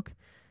homework?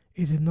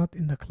 Is it not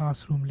in the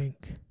classroom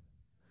link?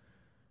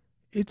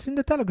 It's in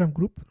the Telegram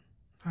group.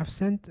 I've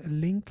sent a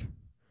link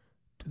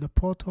to the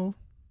portal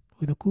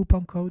with a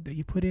coupon code that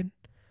you put in.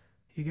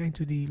 You get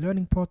into the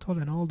learning portal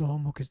and all the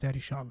homework is there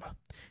inshallah.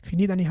 If you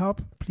need any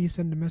help, please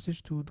send a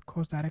message to the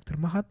course director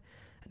Mahad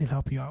and he'll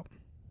help you out.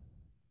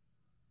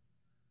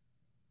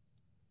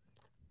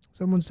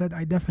 Someone said,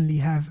 I definitely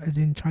have, as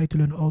in try to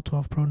learn all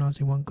 12 pronouns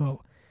in one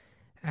go.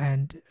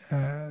 And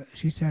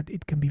she said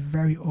it can be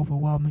very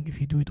overwhelming if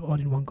you do it all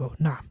in one go.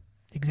 Nah,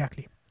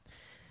 exactly.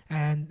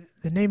 And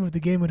the name of the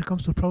game when it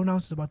comes to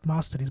pronouns is about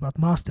mastery. It's about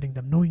mastering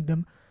them, knowing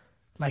them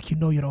like you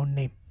know your own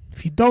name.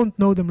 If you don't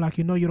know them like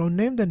you know your own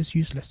name, then it's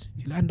useless.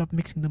 You'll end up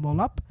mixing them all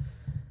up.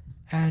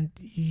 And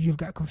you'll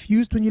get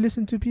confused when you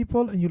listen to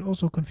people. And you'll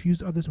also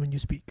confuse others when you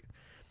speak.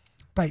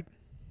 Type.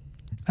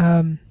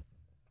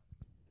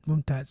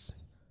 Mumtaz.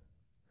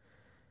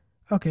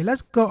 Okay,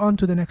 let's go on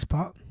to the next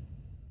part,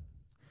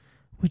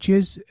 which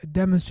is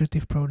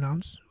demonstrative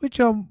pronouns, which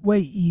are way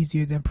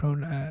easier than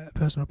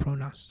personal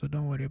pronouns. So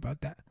don't worry about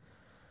that.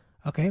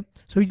 Okay,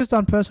 so we just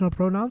done personal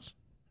pronouns.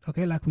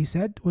 Okay, like we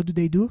said, what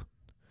do?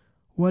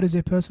 What is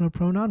a personal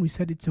pronoun? We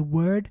said it's a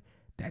word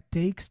that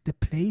takes the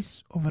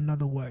place of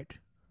another word.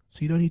 So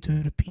you don't need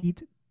to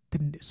repeat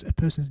a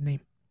person's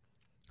name.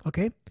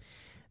 Okay,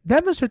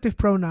 demonstrative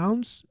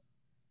pronouns,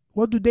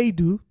 what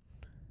do?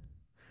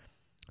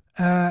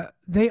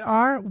 They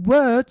are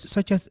words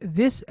such as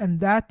this and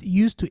that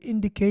used to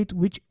indicate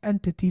which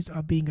entities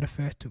are being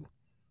referred to.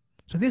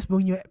 So this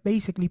when you're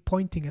basically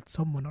pointing at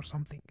someone or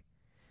something.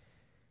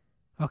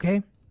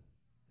 Okay?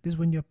 This is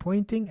when you're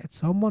pointing at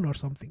someone or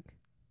something.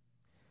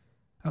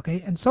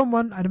 Okay? And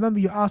someone, I remember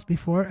you asked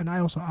before, and I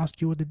also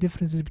asked you what the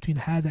difference is between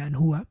hada and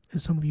huwa,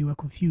 and some of you were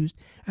confused.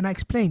 And I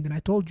explained and I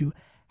told you,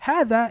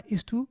 hada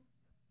is to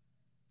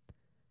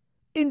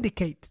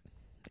indicate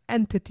the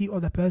entity or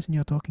the person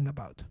you're talking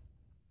about.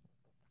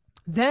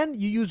 Then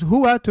you use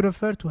huwa to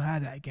refer to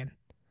hada again,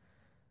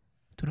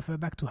 to refer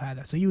back to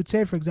hada. So you would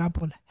say, for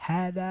example,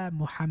 hada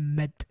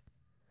Muhammad,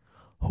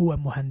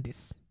 huwa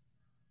muhandis.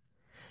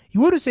 You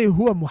wouldn't say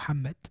huwa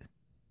Muhammad,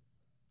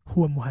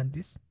 huwa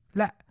muhandis.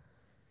 La,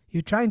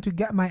 you're trying to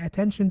get my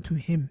attention to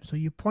him. So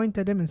you point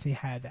at him and say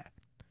hada.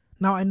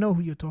 Now I know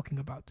who you're talking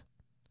about.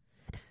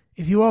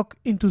 If you walk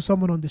into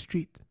someone on the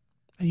street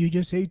and you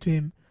just say to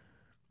him,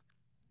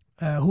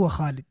 huwa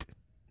Khalid,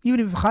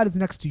 even if Khalid's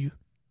next to you,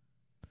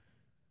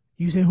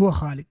 you say huwa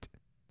Khalid,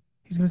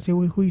 he's going to say,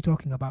 well, who are you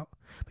talking about?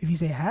 But if you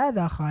say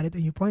hada Khalid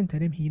and you point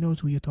at him, he knows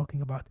who you're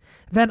talking about.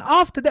 Then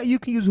after that you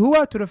can use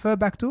huwa to refer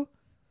back to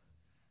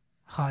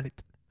Khalid,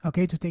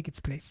 okay, to take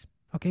its place.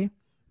 Okay,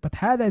 but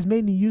hada is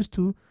mainly used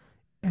to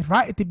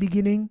right at the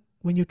beginning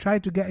when you try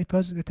to get a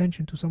person's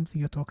attention to something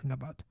you're talking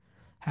about.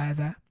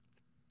 هذا,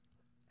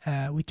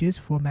 which is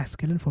for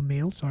masculine, for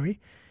male, sorry.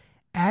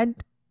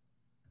 And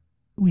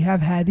we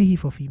have هذه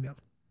for female.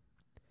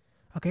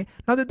 Okay,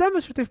 now the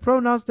demonstrative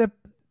pronouns,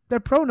 they're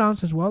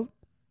pronouns as well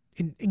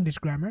in English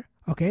grammar.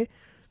 Okay,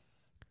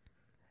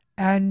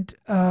 and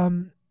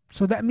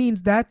so that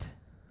means that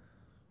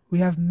we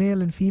have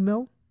male and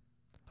female.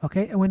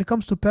 Okay, and when it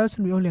comes to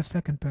person, we only have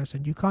second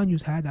person. You can't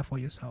use هذا for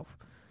yourself.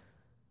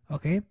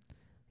 Okay,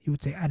 you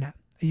would say أنا.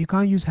 You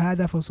can't use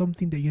هذا for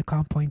something that you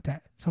can't point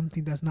at,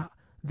 something that's not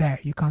there.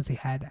 You can't say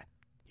هذا.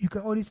 You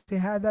can only say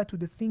هذا to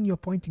the thing you're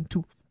pointing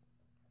to.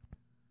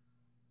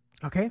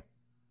 Okay,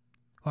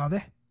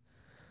 واضح؟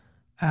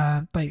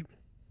 طيب.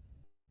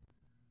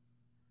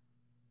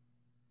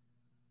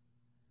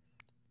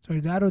 Sorry,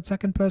 the arrow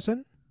second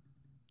person.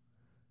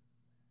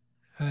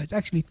 It's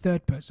actually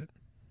third person.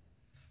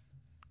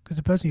 Because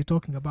the person you're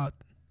talking about,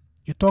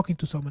 you're talking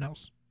to someone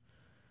else.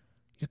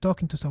 You're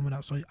talking to someone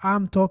else. So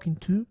I'm talking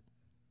to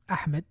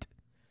Ahmed,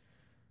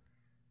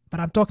 but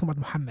I'm talking about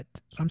Muhammad.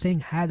 So I'm saying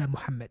هذا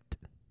Muhammad.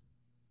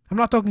 I'm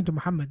not talking to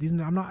Muhammad.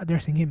 I'm not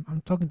addressing him.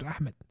 I'm talking to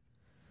Ahmed.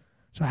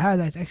 So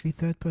هذا is actually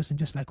third person,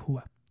 just like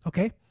هو.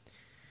 Okay?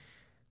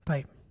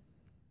 طيب.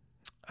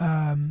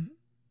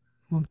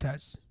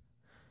 ممتاز.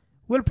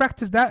 We'll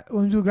practice that.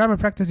 When we do grammar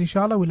practice,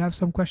 inshallah, we'll have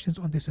some questions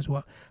on this as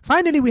well.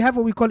 Finally, we have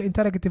what we call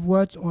interrogative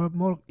words, or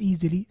more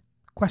easily,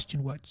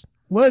 question words.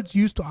 Words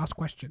used to ask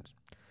questions.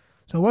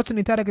 So what's an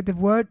interrogative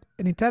word?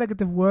 An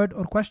interrogative word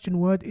or question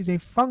word is a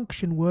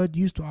function word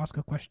used to ask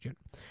a question.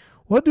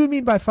 What do we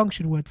mean by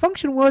function word?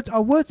 Function words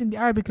are words in the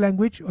Arabic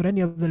language or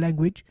any other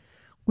language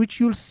which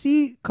you'll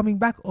see coming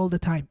back all the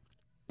time.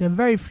 They're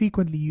very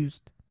frequently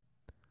used.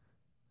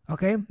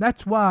 Okay?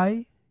 That's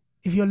why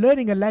if you're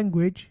learning a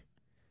language,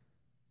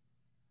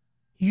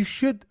 you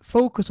should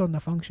focus on the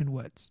function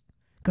words,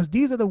 because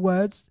these are the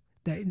words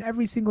that in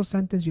every single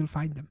sentence you'll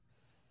find them.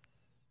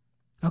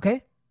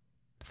 Okay?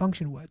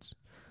 Function words.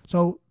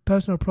 So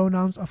personal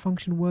pronouns are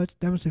function words,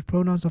 demonstrative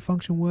pronouns are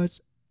function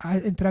words,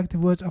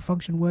 interactive words are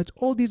function words.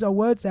 All these are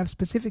words that have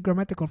specific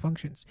grammatical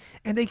functions,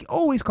 and they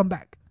always come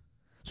back.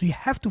 So you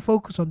have to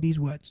focus on these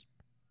words.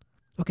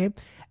 Okay?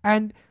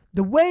 And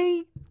the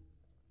way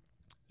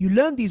you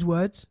learn these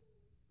words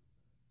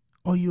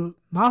or you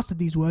master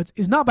these words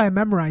is not by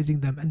memorizing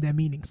them and their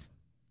meanings.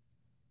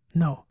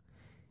 No.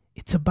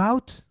 It's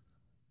about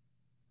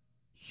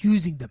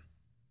using them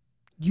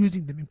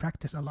in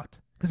practice a lot.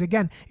 Because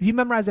again, if you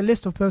memorize a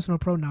list of personal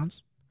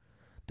pronouns,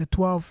 the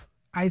 12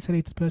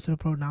 isolated personal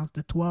pronouns,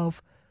 the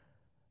 12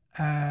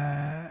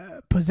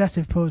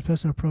 possessive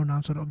personal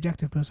pronouns or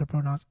objective personal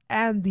pronouns,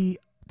 and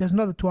there's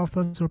another 12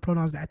 personal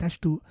pronouns that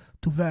attach to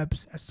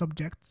verbs as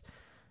subjects.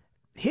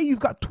 Here you've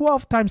got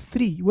 12 times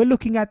 3. We're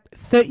looking at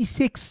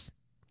 36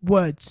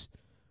 words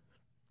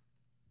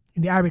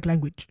in the Arabic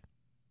language.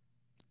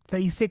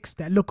 36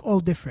 that look all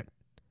different.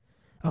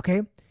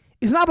 Okay?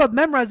 It's not about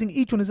memorizing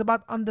each one. It's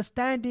about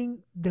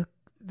understanding the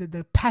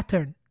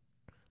pattern.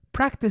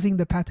 Practicing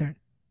the pattern.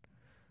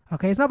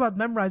 Okay? It's not about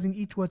memorizing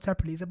each word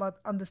separately. It's about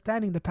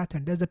understanding the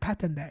pattern. There's a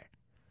pattern there.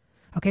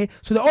 Okay?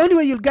 So the only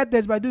way you'll get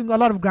there is by doing a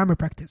lot of grammar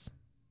practice.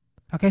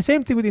 Okay,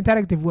 same thing with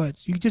interrogative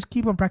words. You just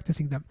keep on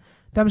practicing them.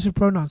 Demonstrative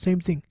pronouns,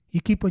 same thing.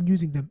 You keep on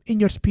using them in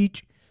your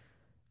speech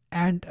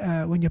and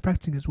when you're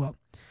practicing as well.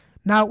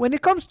 Now, when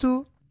it comes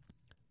to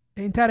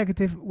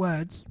interrogative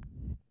words,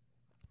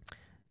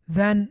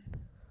 then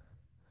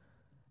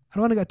I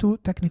don't want to get too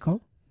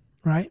technical,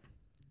 right?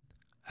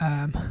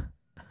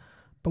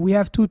 But we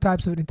have two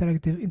types of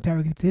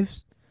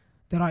interrogatives.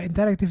 There are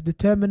interrogative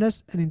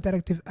determiners and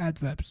interrogative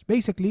adverbs.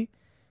 Basically,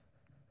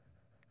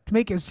 to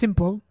make it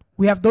simple,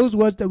 we have those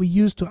words that we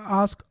use to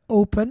ask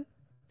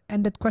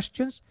open-ended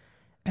questions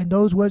and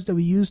those words that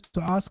we use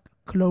to ask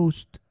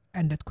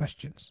closed-ended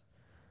questions.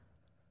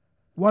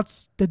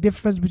 What's the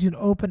difference between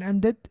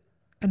open-ended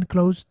and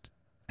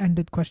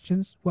closed-ended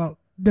questions? Well,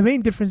 the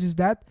main difference is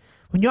that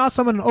when you ask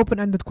someone an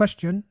open-ended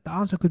question, the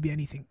answer could be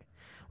anything.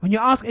 When you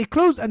ask a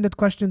closed-ended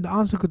question, the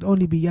answer could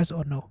only be yes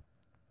or no.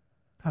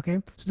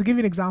 Okay? So to give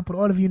you an example,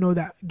 all of you know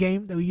that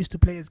game that we used to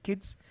play as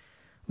kids,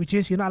 which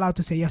is you're not allowed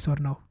to say yes or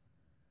no.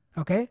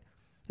 Okay?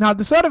 Now,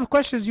 the sort of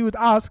questions you would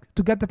ask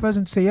to get the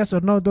person to say yes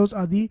or no, those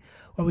are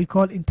what we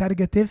call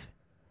interrogative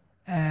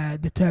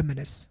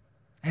determiners.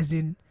 As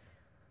in,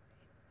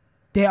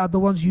 they are the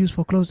ones used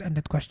for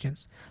closed-ended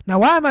questions. Now,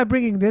 why am I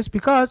bringing this?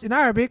 Because in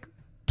Arabic,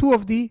 two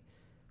of the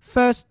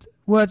first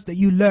words that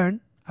you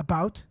learn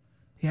about,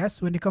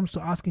 yes, when it comes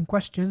to asking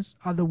questions,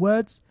 are the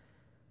words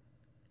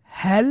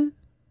hal,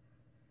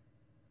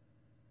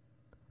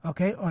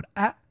 okay, or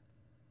a,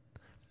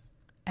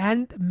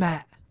 and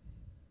ma.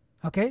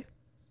 Okay?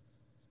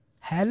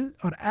 Hal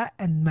or a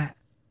and ma.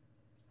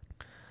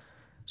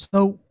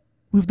 So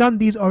we've done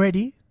these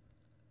already.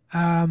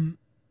 So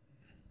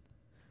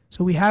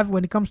we have,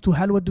 when it comes to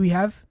hal, what do we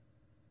have?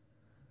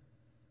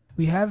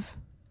 We have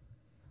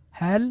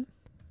hal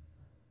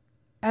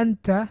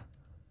anta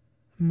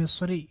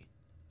misri.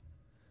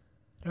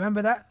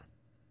 Remember that?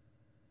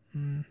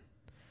 Using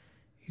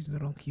the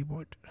wrong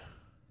keyboard.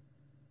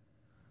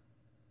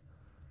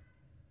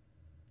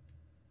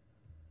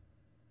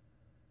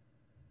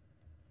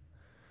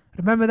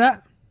 Remember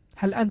that?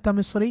 هل أنت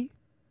مصري?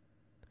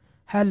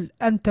 هل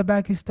أنت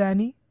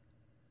باكستاني?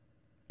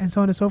 And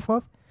so on and so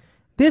forth.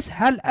 This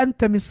هل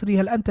أنت مصري,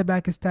 هل أنت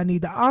باكستاني,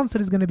 the answer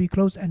is going to be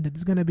close-ended.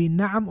 It's going to be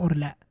نعم or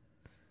لا.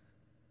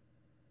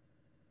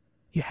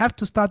 You have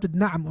to start with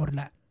نعم or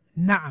لا.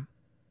 نعم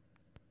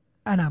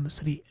أنا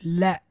مصري,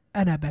 لا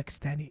أنا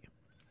باكستاني.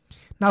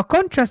 Now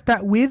contrast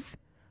that with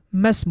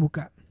ما اسمك.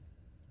 Let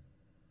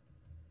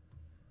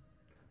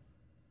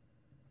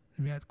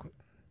me add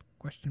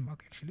question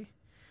mark actually.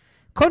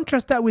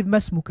 Contrast that with ما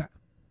اسمك.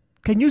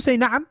 Can you say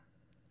نعم?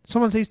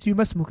 Someone says to you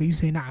ما اسمك, you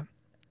say نعم.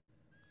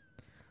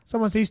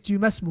 Someone says to you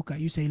ما اسمك,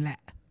 you say لا.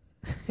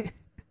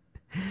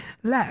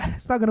 لا,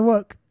 it's not going to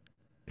work.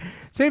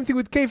 Same thing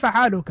with كيف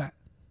حالك.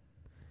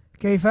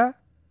 كيف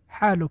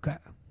حالك.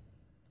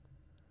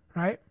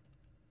 Right?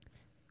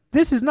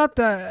 This is not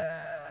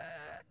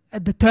a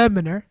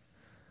determiner.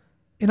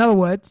 In other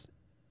words,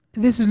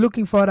 this is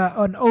looking for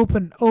an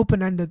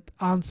open-ended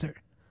answer.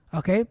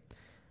 Okay?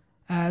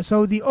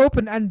 So the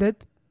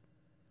open-ended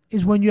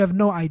is when you have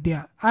no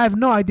idea. I have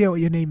no idea what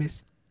your name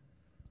is.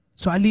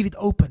 So I leave it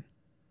open.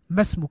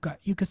 مسمك.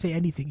 You can say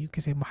anything. You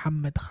can say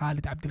Muhammad,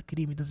 Khalid, Abdul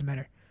Karim. It doesn't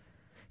matter.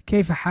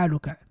 كيف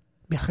حالك؟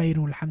 بخير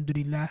والحمد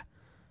لله.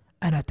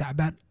 أنا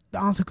تعبان. The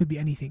answer could be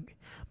anything.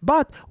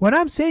 But when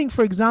I'm saying,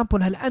 for example,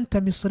 هل أنت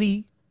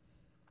مصري?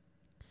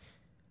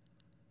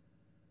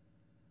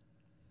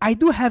 I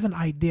do have an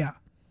idea.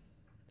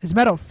 As a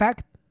matter of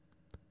fact,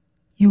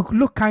 you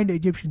look kind of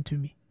Egyptian to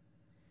me.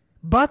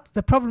 But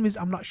the problem is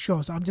I'm not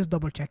sure, so I'm just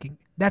double checking.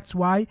 That's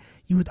why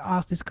you would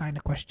ask this kind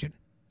of question.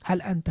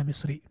 هل أنت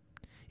مصري?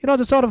 You know,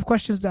 the sort of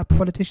questions that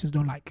politicians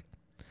don't like.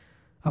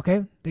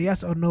 Okay? The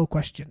yes or no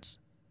questions.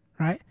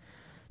 Right?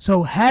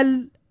 So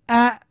هل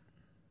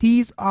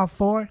these are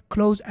four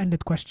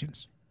close-ended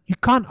questions. You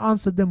can't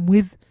answer them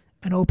with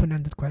an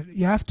open-ended question.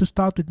 You have to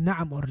start with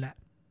نعم or لا.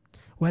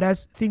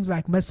 Whereas things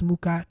like ما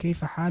اسمك,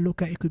 كيف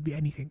حالك, it could be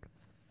anything.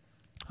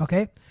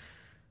 Okay?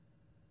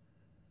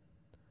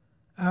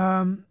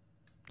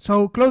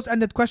 So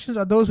close-ended questions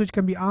are those which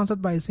can be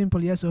answered by a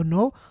simple yes or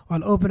no,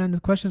 while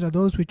open-ended questions are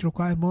those which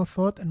require more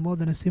thought and more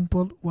than a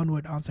simple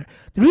one-word answer.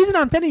 The reason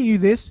I'm telling you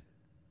this,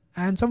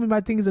 and some of you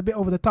might think it's a bit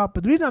over the top,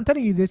 but the reason I'm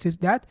telling you this is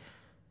that,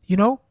 you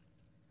know,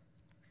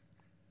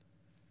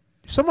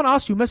 if someone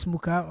asks you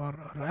مسمك or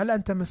هل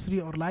أنت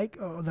مصري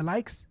or the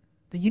likes,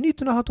 then you need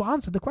to know how to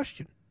answer the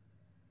question.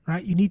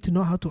 Right? You need to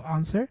know how to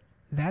answer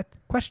that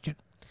question.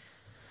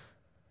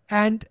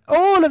 And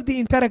all of the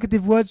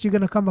interrogative words you're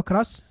going to come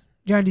across,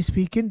 generally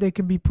speaking, they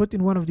can be put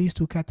in one of these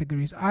two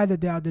categories. Either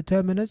they are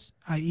determinants,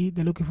 i.e.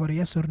 they're looking for a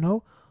yes or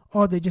no,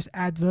 or they just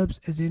adverbs,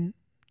 as in,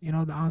 you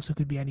know, the answer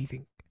could be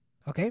anything.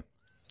 Okay?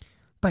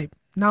 طيب.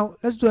 Now,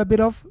 let's do a bit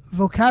of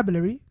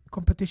vocabulary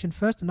competition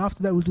first, and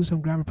after that we'll do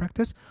some grammar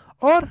practice.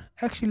 Or,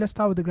 actually, let's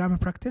start with the grammar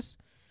practice,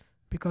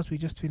 because we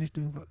just finished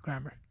doing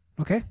grammar.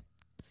 Okay?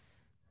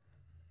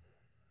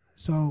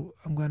 So,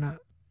 I'm gonna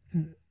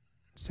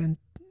send,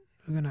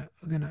 we're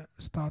gonna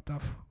start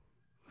off,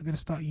 we're gonna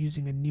start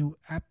using a new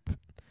app.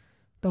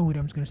 Don't worry,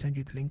 I'm just gonna send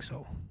you the link,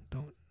 so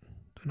do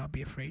not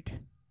be afraid.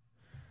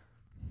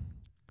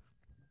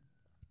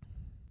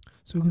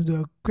 So we're gonna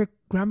do a quick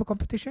grammar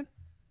competition.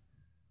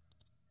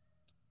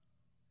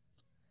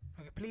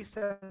 Okay, please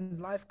send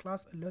live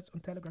class alerts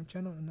on Telegram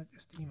channel and not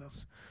just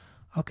emails.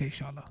 Okay,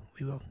 inshallah,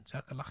 we will.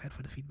 Jazakallah khair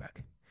for the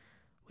feedback.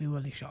 We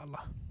will,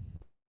 inshallah.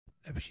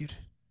 Abshir.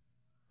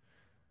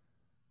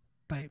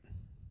 طيب.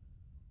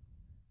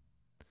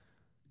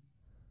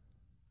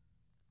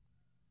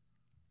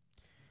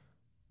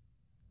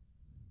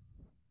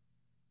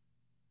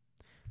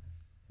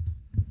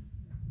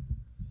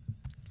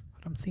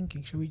 I'm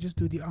thinking, should we just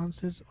do the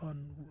answers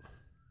on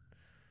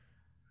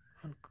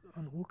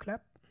WooClap?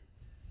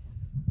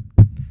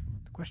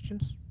 The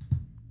questions?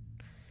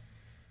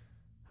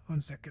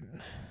 1 second.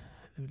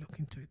 Let me look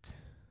into it.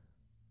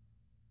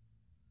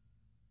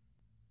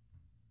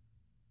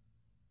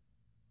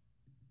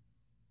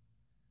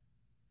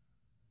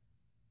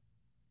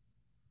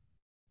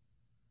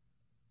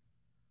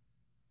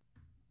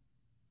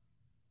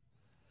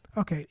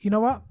 Okay, you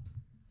know what?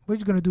 We're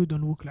just gonna do it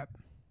on WooClap.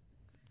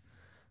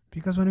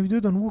 Because when we do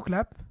it on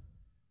WooClap,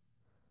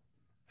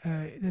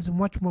 there's a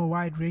much more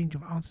wide range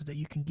of answers that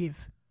you can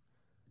give.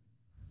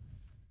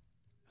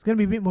 It's going to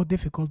be a bit more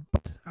difficult,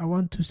 but I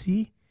want to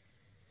see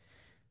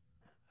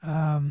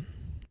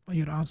what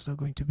your answers are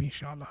going to be,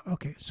 inshallah.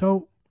 Okay,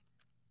 so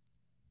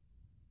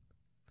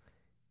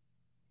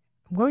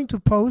I'm going to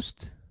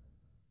post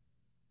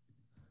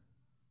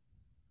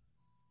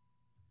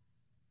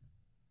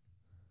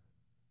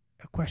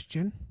a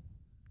question.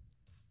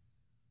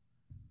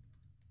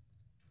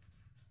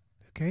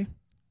 Okay,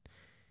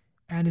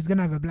 and it's going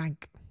to have a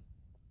blank.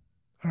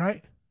 All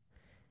right,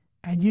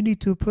 and you need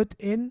to put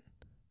in,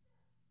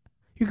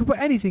 you can put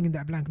anything in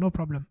that blank, no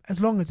problem, as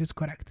long as it's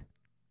correct.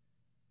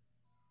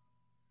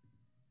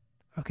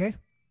 Okay,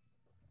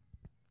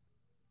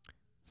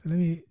 so let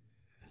me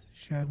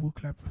share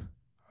WooClap.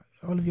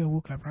 All of you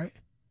are WooClap, right?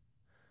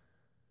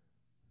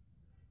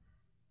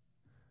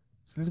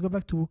 So let's go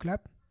back to WooClap,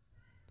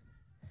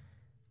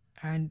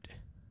 and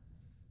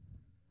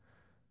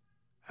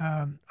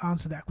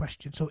answer that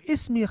question. So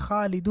اسمي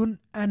خالد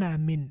أنا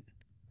من.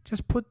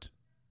 Just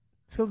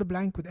fill the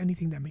blank with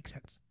anything that makes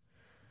sense.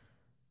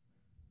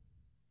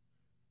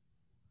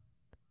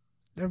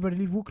 Everybody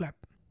leave WooClap.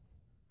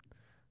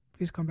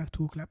 Please come back to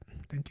WooClap.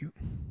 Thank you.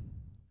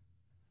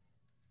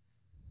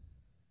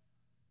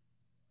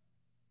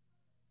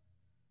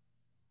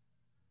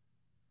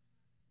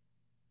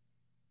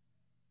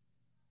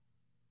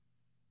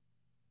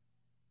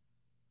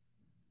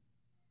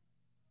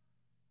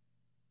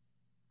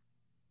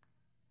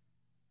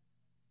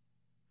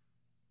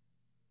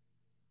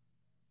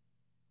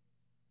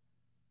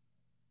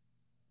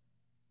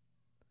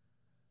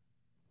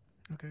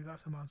 Okay, we got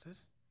some answers.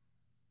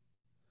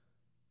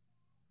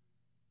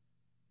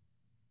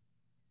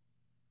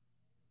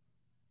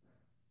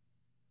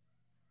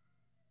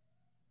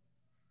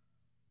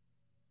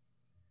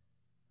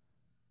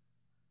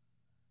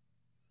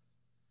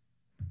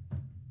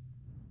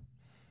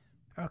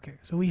 Okay,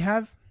 so we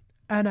have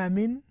أنا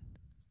من.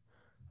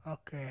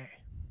 Okay.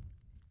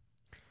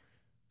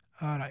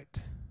 All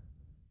right.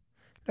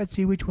 Let's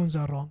see which ones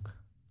are wrong.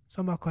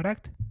 Some are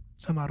correct,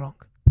 some are wrong.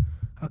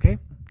 Okay.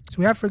 So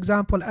we have, for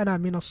example, أنا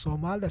من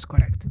الصومال. That's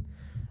correct.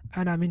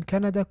 أنا من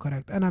كندا.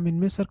 Correct. أنا من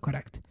مصر.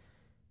 Correct.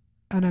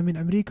 أنا من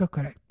أمريكا.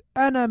 Correct.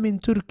 أنا من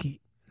تركي.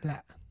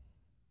 لا.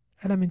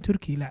 أنا من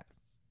تركي. لا.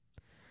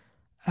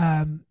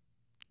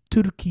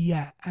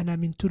 تركيا. أنا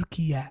من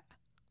تركيا.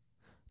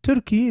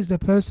 Turkey is the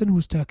person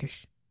who's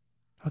Turkish.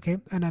 Okay.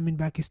 أنا من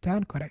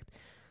Pakistan. Correct.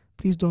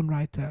 Please don't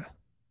write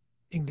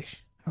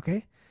English.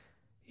 Okay.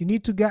 You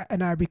need to get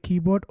an Arabic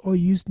keyboard, or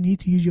you need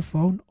to use your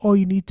phone, or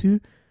you need to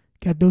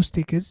get those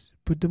stickers,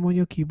 put them on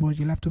your keyboard,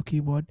 your laptop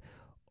keyboard,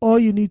 or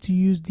you need to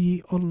use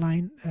the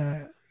online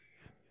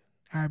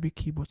Arabic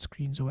keyboard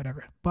screens or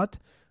whatever. But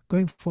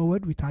going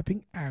forward, we're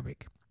typing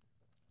Arabic.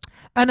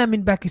 أنا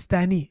من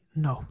Pakistani.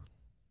 No.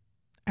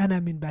 أنا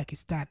من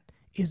Pakistan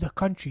is the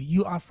country.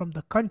 You are from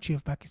the country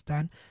of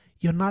Pakistan.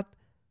 You're not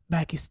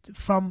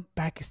from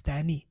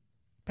Pakistani.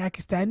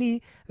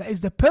 Pakistani, that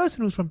is the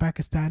person who's from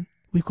Pakistan.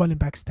 We call him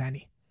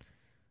Pakistani.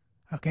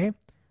 Okay?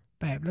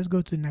 طيب, let's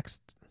go to the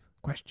next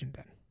question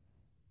then.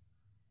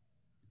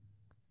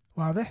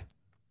 واضح?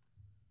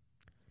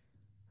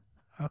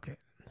 Okay.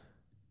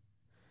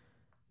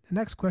 The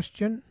next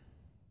question.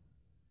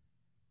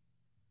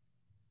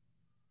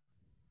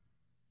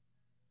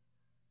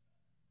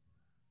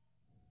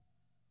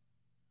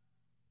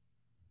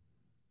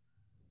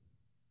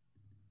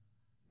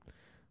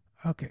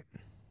 Okay.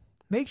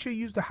 Make sure you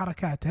use the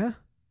harakat, huh?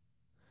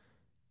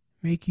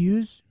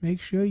 Make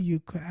sure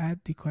you add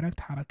the correct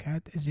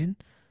harakat, as in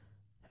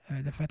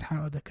the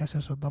fatha or the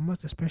kasas or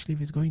dhammas, especially if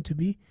it's going to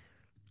be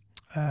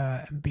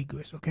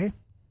ambiguous, okay?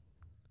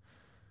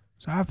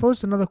 So I've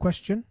posed another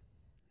question.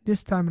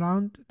 This time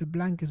round, the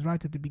blank is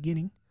right at the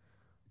beginning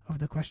of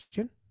the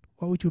question.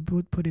 What would you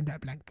put in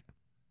that blank?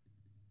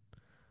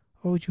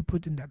 What would you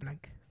put in that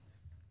blank?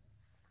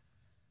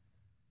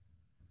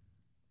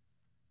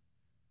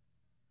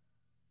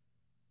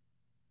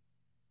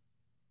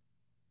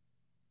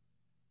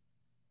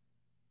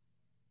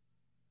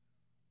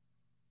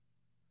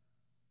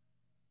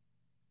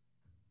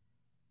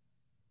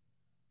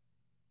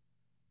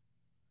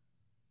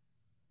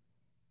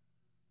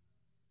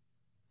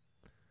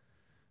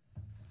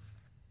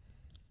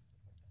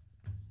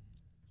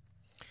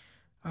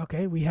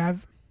 Okay, we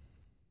have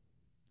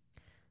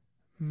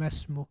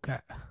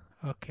مسمك.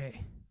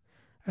 Okay.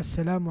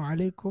 Assalamu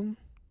alaikum.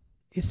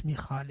 Ismi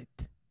Khalid.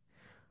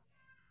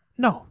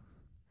 No.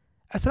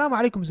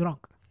 Assalamu alaikum is wrong.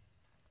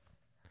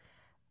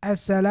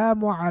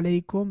 Assalamu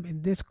alaikum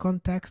in this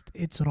context,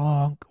 it's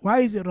wrong. Why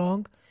is it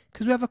wrong?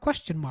 Because we have a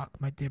question mark,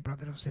 my dear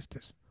brothers and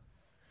sisters.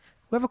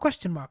 We have a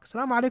question mark.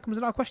 Assalamu alaikum is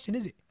not a question,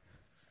 is it?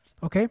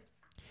 Okay?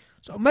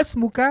 So,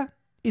 masmuka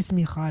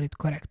ismi Khalid,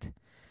 correct.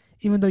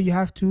 Even though you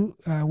have to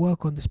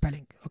work on the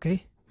spelling,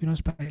 okay? We don't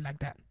spell it like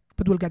that.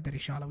 But we'll get there,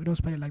 inshallah. We don't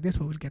spell it like this,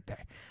 but we'll get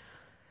there.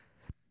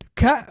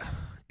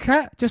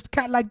 Cat, just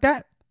cat like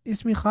that,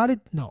 ismi Khalid?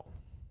 No.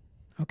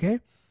 Okay?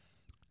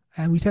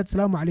 And we said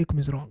Assalamu alaikum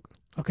is wrong.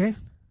 Okay?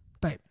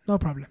 طيب, no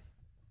problem.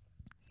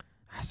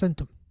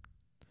 أحسنتم.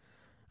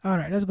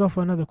 Alright, let's go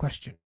for another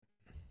question.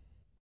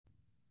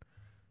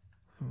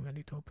 I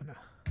need to open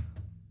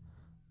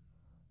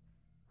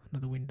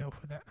another window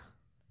for that.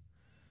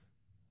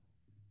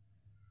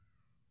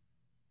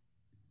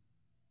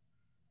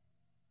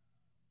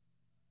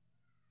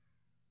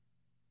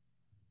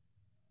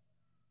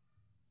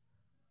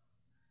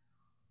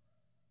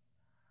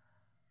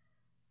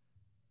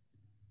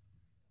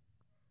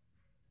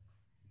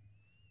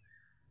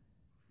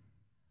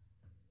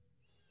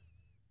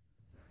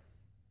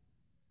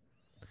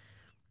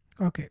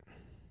 Okay.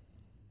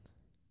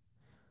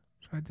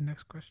 Try the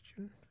next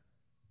question.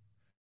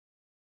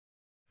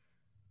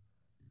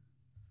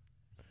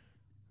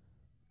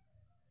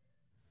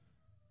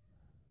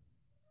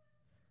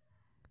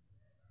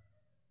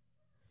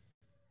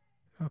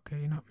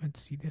 Okay, you're not meant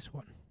to see this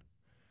one.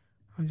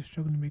 I'm just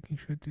struggling making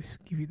sure to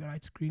give you the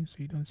right screen so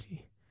you don't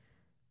see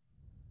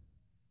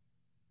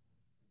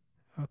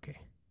Okay.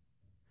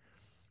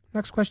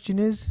 Next question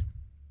is,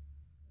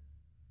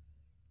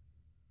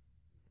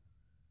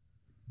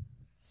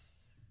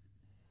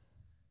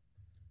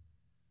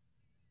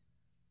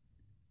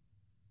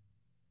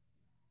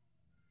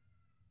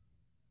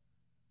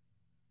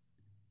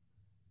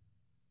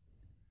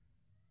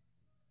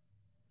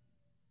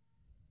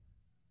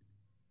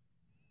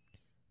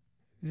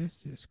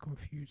 this is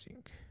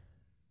confusing.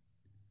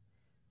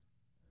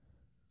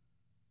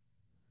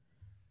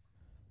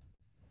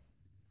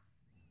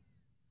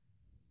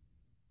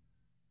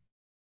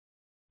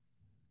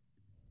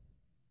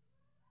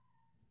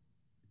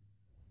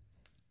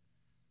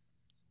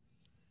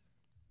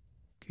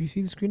 Can you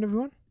see the screen,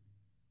 everyone?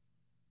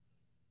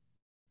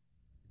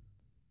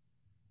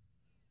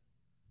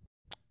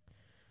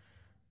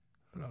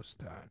 Lost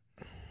that.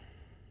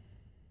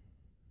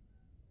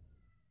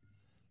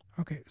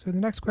 Okay, so the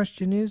next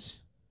question is,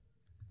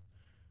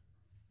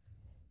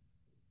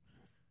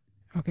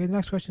 okay, the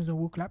next question is on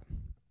WooClap.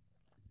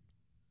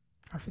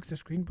 I'll fix the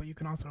screen, but you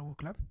can answer on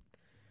WooClap.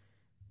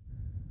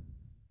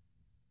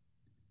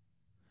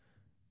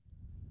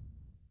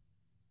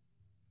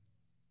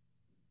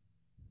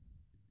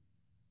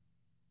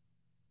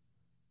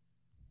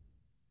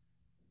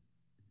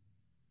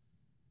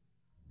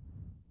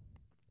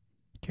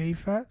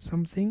 كيف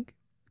something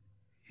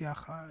يا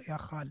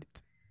خالد.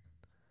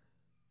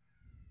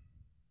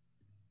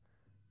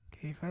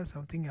 كيف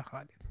something يا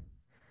خالد.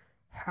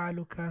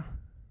 حالك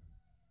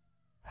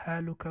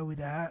with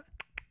a هاء,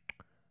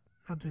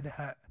 not with a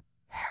هاء,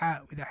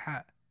 حاء with a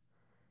حاء.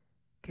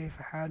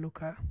 كيف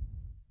حالك.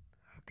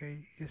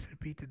 Okay, just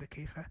repeated the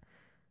كيف.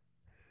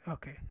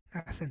 Okay,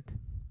 أحسنت.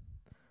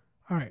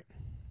 Alright.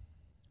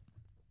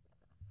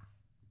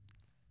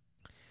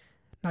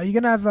 Now you're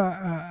gonna have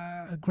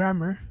a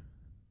grammar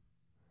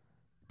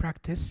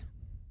practice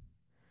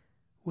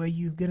where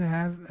you're gonna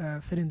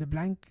have fill in the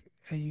blank,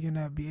 and you're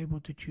gonna be able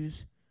to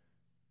choose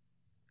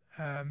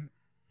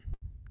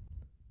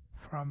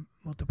from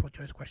multiple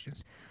choice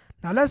questions.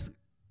 Now let's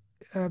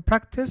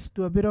practice,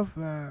 do a bit of,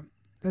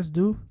 let's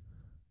do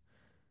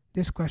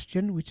this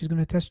question, which is going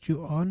to test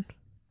you on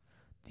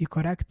the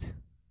correct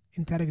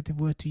interrogative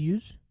word to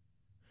use.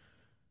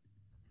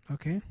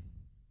 Okay.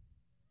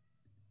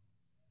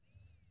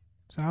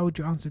 So how would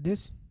you answer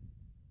this?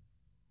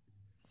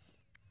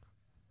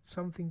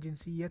 Something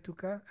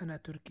جنسيتك أنا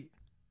تركي.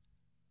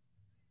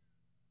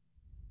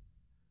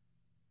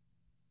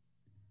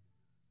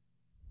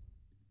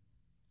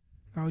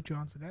 How would you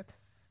answer that?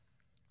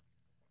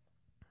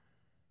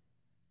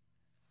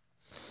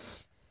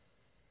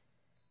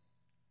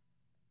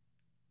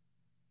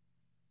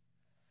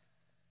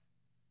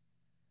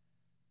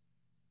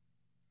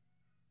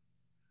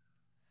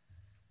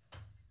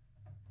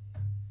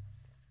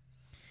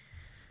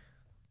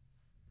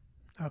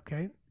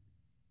 Okay.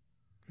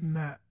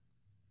 ما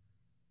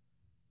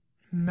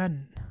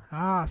من.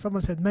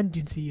 Someone said من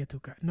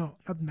جنسيتك. No,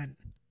 not من.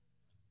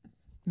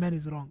 من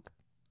is wrong.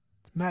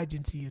 It's ما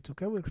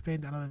جنسيتك. We'll explain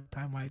that another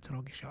time why it's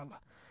wrong, inshallah.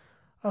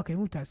 Okay,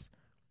 ممتاز.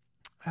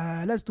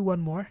 Let's do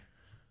one more.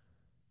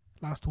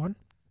 Last one.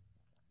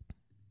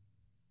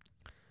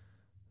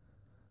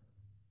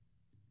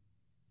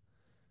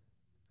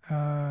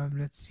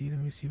 Let's see. Let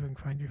me see if I can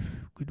find a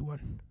good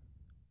one.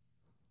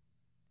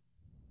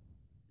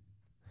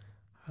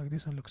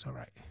 This one looks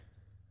alright.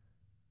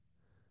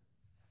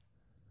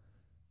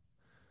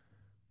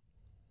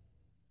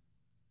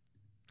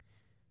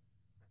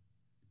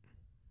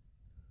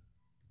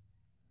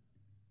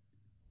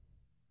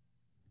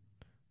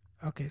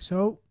 Okay,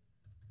 so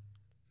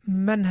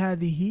من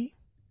هذه?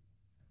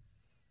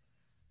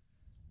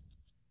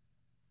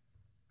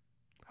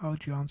 How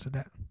would you answer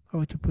that? How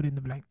would you put in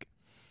the blank?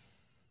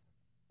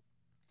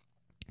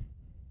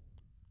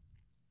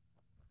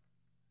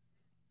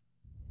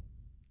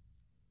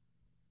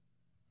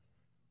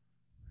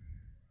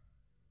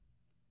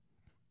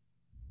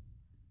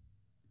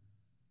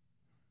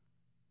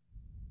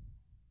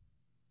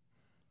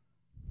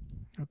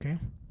 Okay.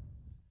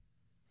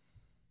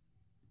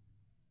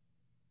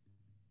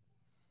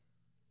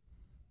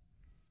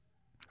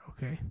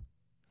 Okay.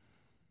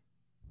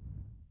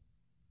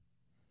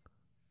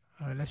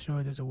 Let's show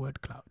it as a word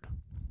cloud.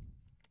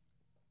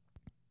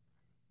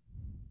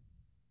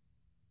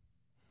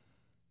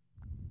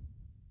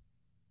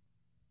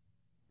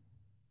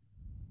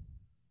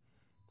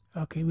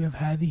 Okay, we have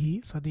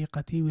هذه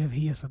صديقتي, we have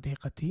هي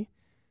صديقتي.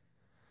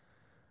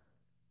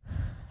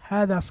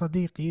 هذا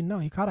صديقي. No,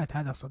 you can't write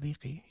هذا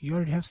صديقي. You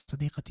already have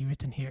صديقتي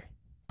written here.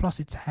 Plus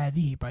it's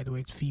هذه, by the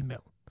way, it's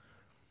female.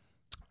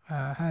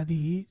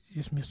 هذه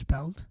just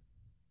misspelled.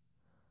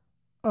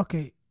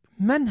 Okay,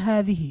 من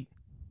هذه?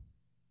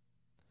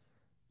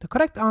 The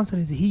correct answer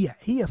is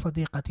هي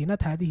صديقتي,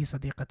 not هذه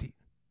صديقتي.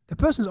 The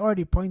person is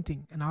already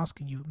pointing and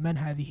asking you من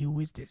هذه, who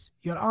is this?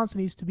 Your answer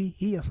needs to be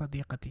هي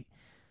صديقتي.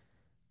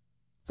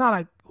 It's not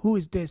like who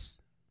is this?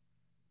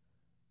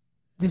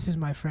 This is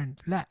my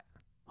friend. لا.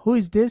 Who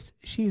is this?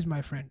 She is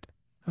my friend.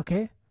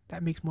 Okay?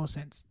 That makes more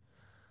sense.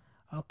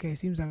 Okay,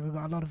 seems like I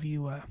got a lot of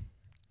you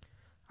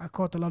I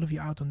caught a lot of you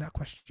out on that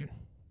question.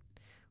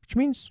 Which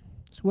means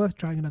It's worth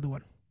trying another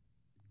one.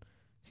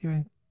 See if I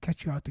can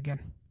catch you out again.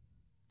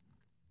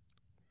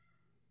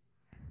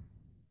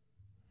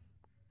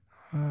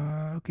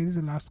 Okay, this is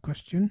the last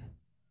question.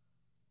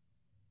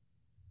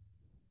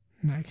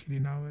 No, actually,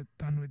 now we're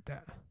done with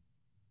that.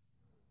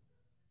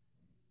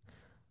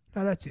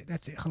 No, that's it.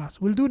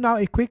 خلاص. We'll do now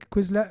a quick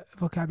Quizlet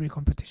vocabulary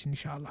competition,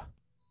 inshallah.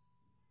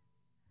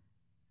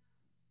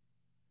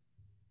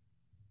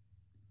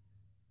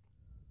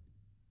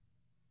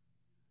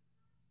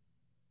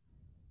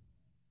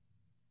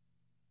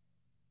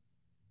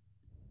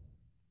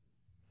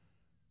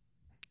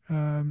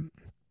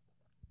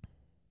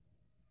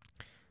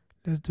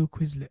 Let's do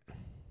Quizlet.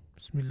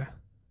 Bismillah.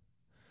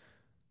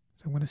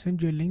 So I'm going to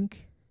send you a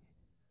link.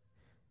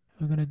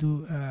 We're going to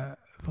do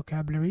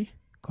vocabulary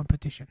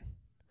competition.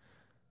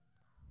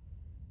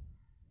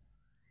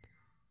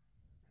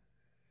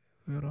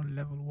 We're on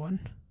level 1.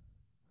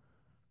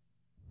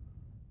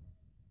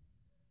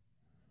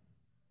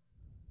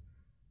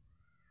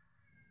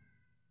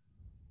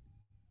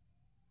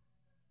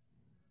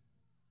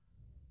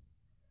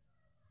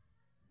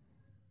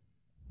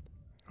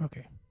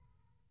 Okay.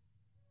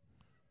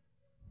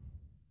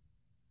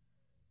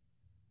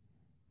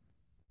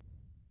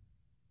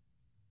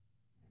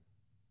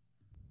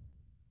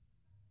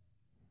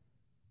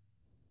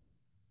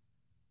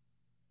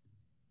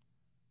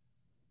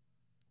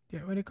 Yeah,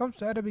 when it comes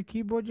to Arabic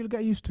keyboard, you'll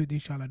get used to it,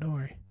 inshallah. Don't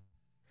worry.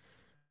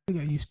 You'll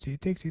get used to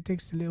it. It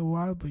takes a little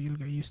while, but you'll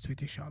get used to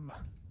it,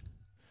 inshallah.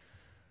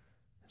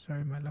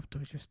 Sorry, my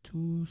laptop is just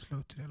too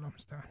slow today,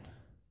 Lamstan.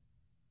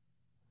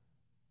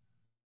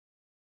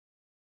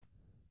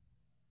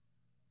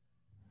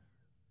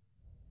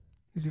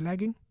 Is it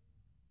lagging?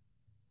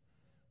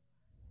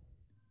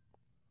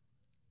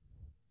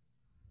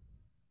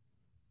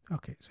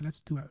 Okay, so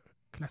let's do a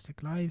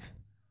classic live.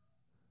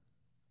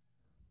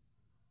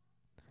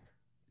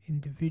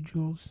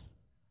 Individuals.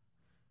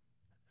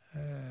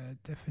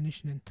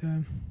 Definition and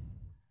term.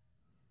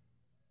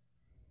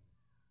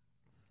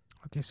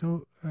 Okay,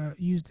 so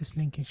use this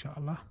link,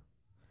 inshallah,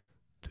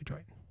 to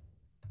join.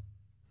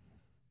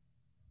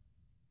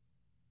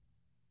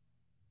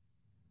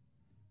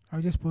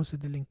 I just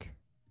posted the link.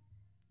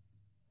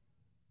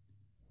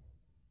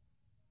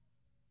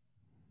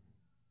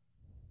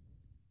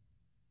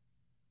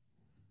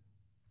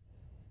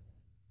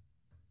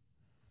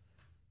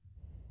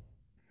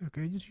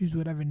 Okay, just use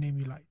whatever name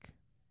you like.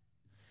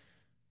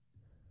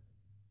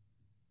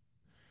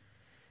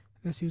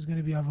 Let's see who's going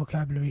to be our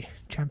vocabulary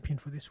champion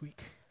for this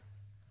week.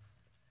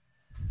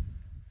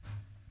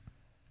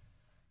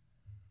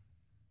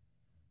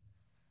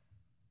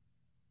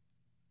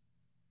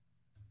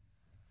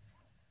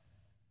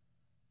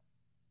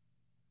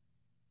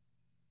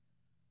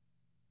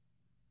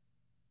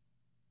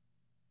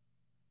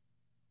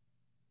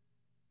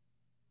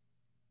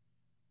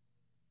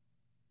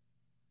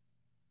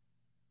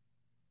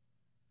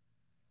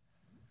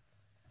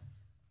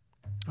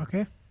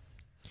 Okay.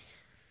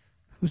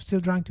 Who's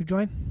still trying to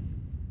join?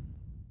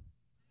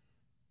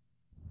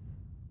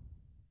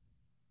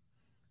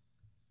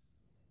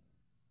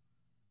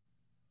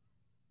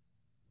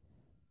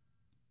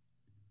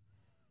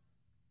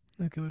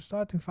 Okay, we'll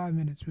start in 5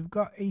 minutes. We've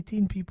got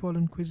 18 people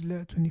in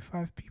Quizlet,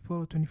 25 people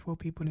or 24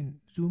 people in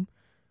Zoom.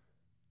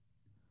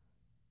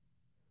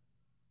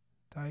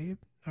 Taib.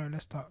 Alright,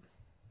 let's start.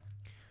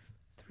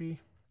 3,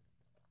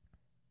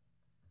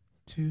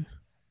 2,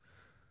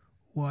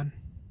 1.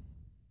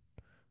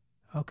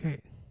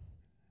 Okay.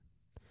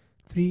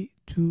 3,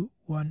 2,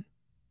 1,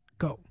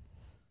 go.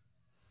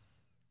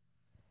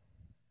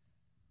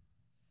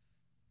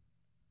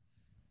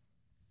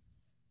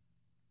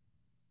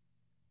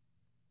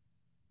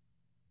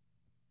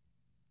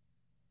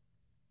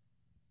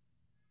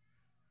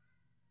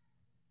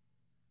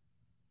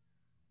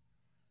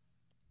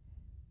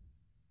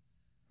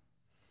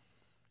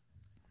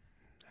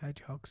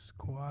 Hedgehogs,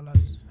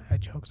 koalas.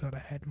 Hedgehogs are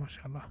ahead,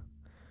 mashallah.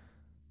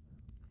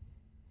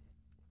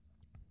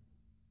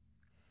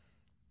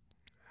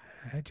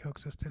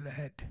 Hedgehogs are still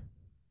ahead.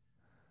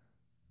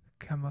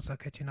 Camels are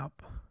catching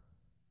up.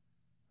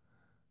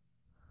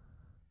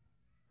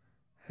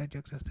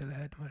 Hedgehogs are still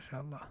ahead,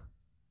 mashallah.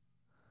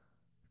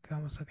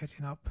 Camels are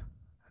catching up.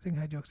 I think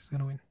Hedgehogs is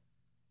going to win.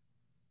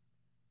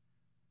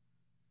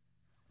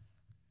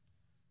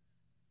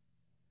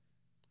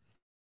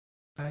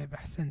 طيب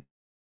أحسنت.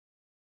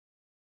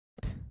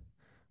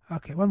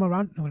 Okay, one more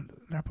round and we'll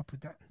wrap up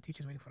with that.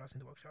 Teacher's waiting for us in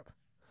the workshop.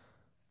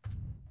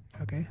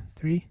 Okay,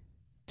 3,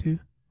 2,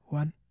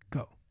 1,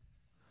 go.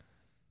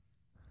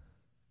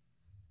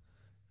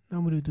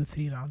 Normally we do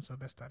 3 rounds, so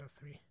best out of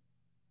 3.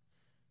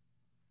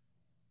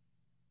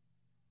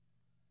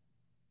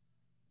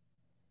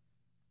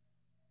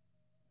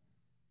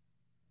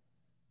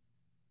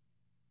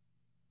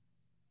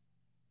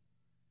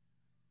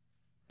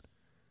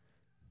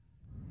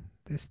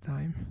 This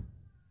time,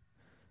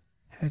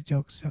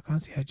 hedgehogs. I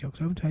can't see hedgehogs.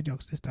 Open to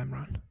hedgehogs this time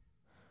round.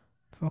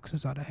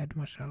 Foxes are ahead,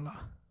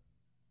 mashallah.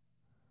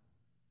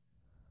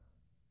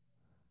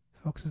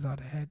 Foxes are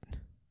ahead.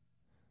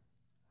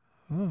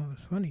 Oh,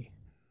 it's funny.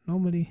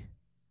 Normally,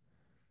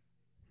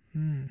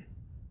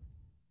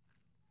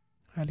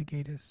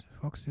 Alligators,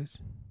 foxes,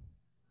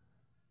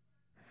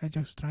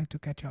 hedgehogs trying to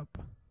catch up.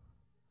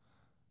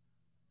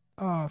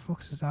 Oh,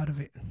 fox is out of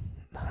it.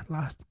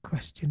 Last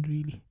question,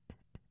 really.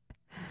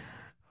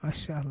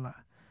 MashaAllah.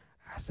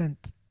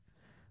 Ahsant.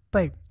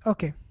 طيب,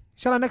 okay.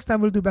 Inshallah, next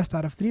time we'll do best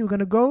out of 3. We're going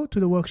to go to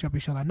the workshop,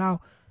 inshallah.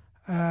 Now,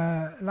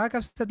 like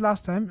I've said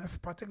last time,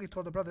 I've particularly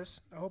told the brothers,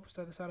 I hope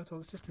Ustad Sarah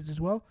told the sisters as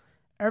well,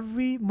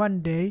 every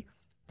Monday,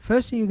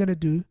 first thing you're going to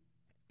do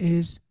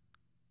is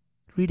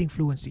reading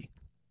fluency.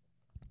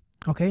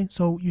 Okay,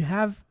 so you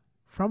have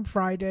from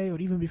Friday or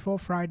even before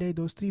Friday,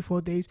 those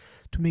 3-4 days,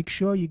 to make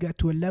sure you get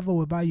to a level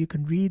whereby you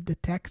can read the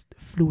text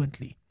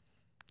fluently.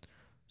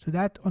 So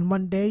that on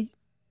Monday,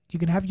 you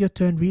can have your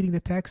turn reading the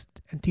text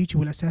and teacher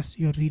will assess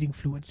your reading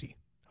fluency.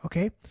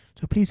 Okay,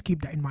 so please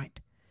keep that in mind.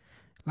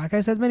 Like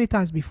I said many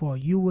times before,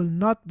 you will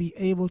not be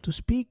able to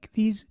speak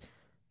these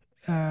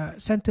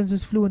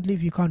sentences fluently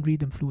if you can't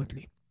read them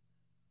fluently.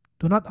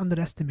 Do not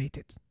underestimate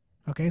it.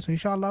 Okay, so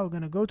inshallah, we're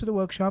going to go to the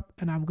workshop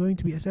and I'm going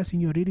to be assessing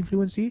your reading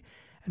fluency,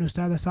 and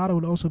Ustad Sarah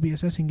will also be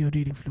assessing your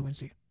reading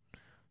fluency.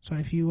 So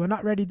if you are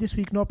not ready this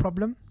week, no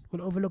problem.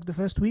 We'll overlook the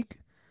first week.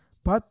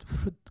 But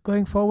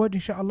going forward,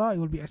 inshallah, it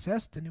will be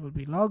assessed and it will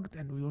be logged,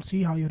 and we will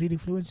see how your reading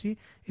fluency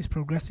is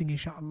progressing,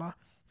 inshallah,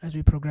 as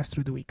we progress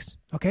through the weeks.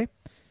 Okay?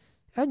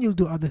 And you'll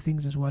do other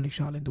things as well,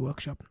 inshallah, in the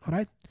workshop.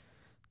 Alright?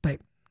 طيب.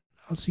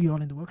 I'll see you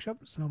all in the workshop.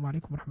 Assalamu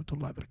alaikum wa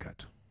rahmatullahi wa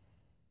barakatuh.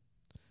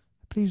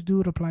 Please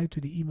do reply to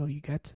the email you get.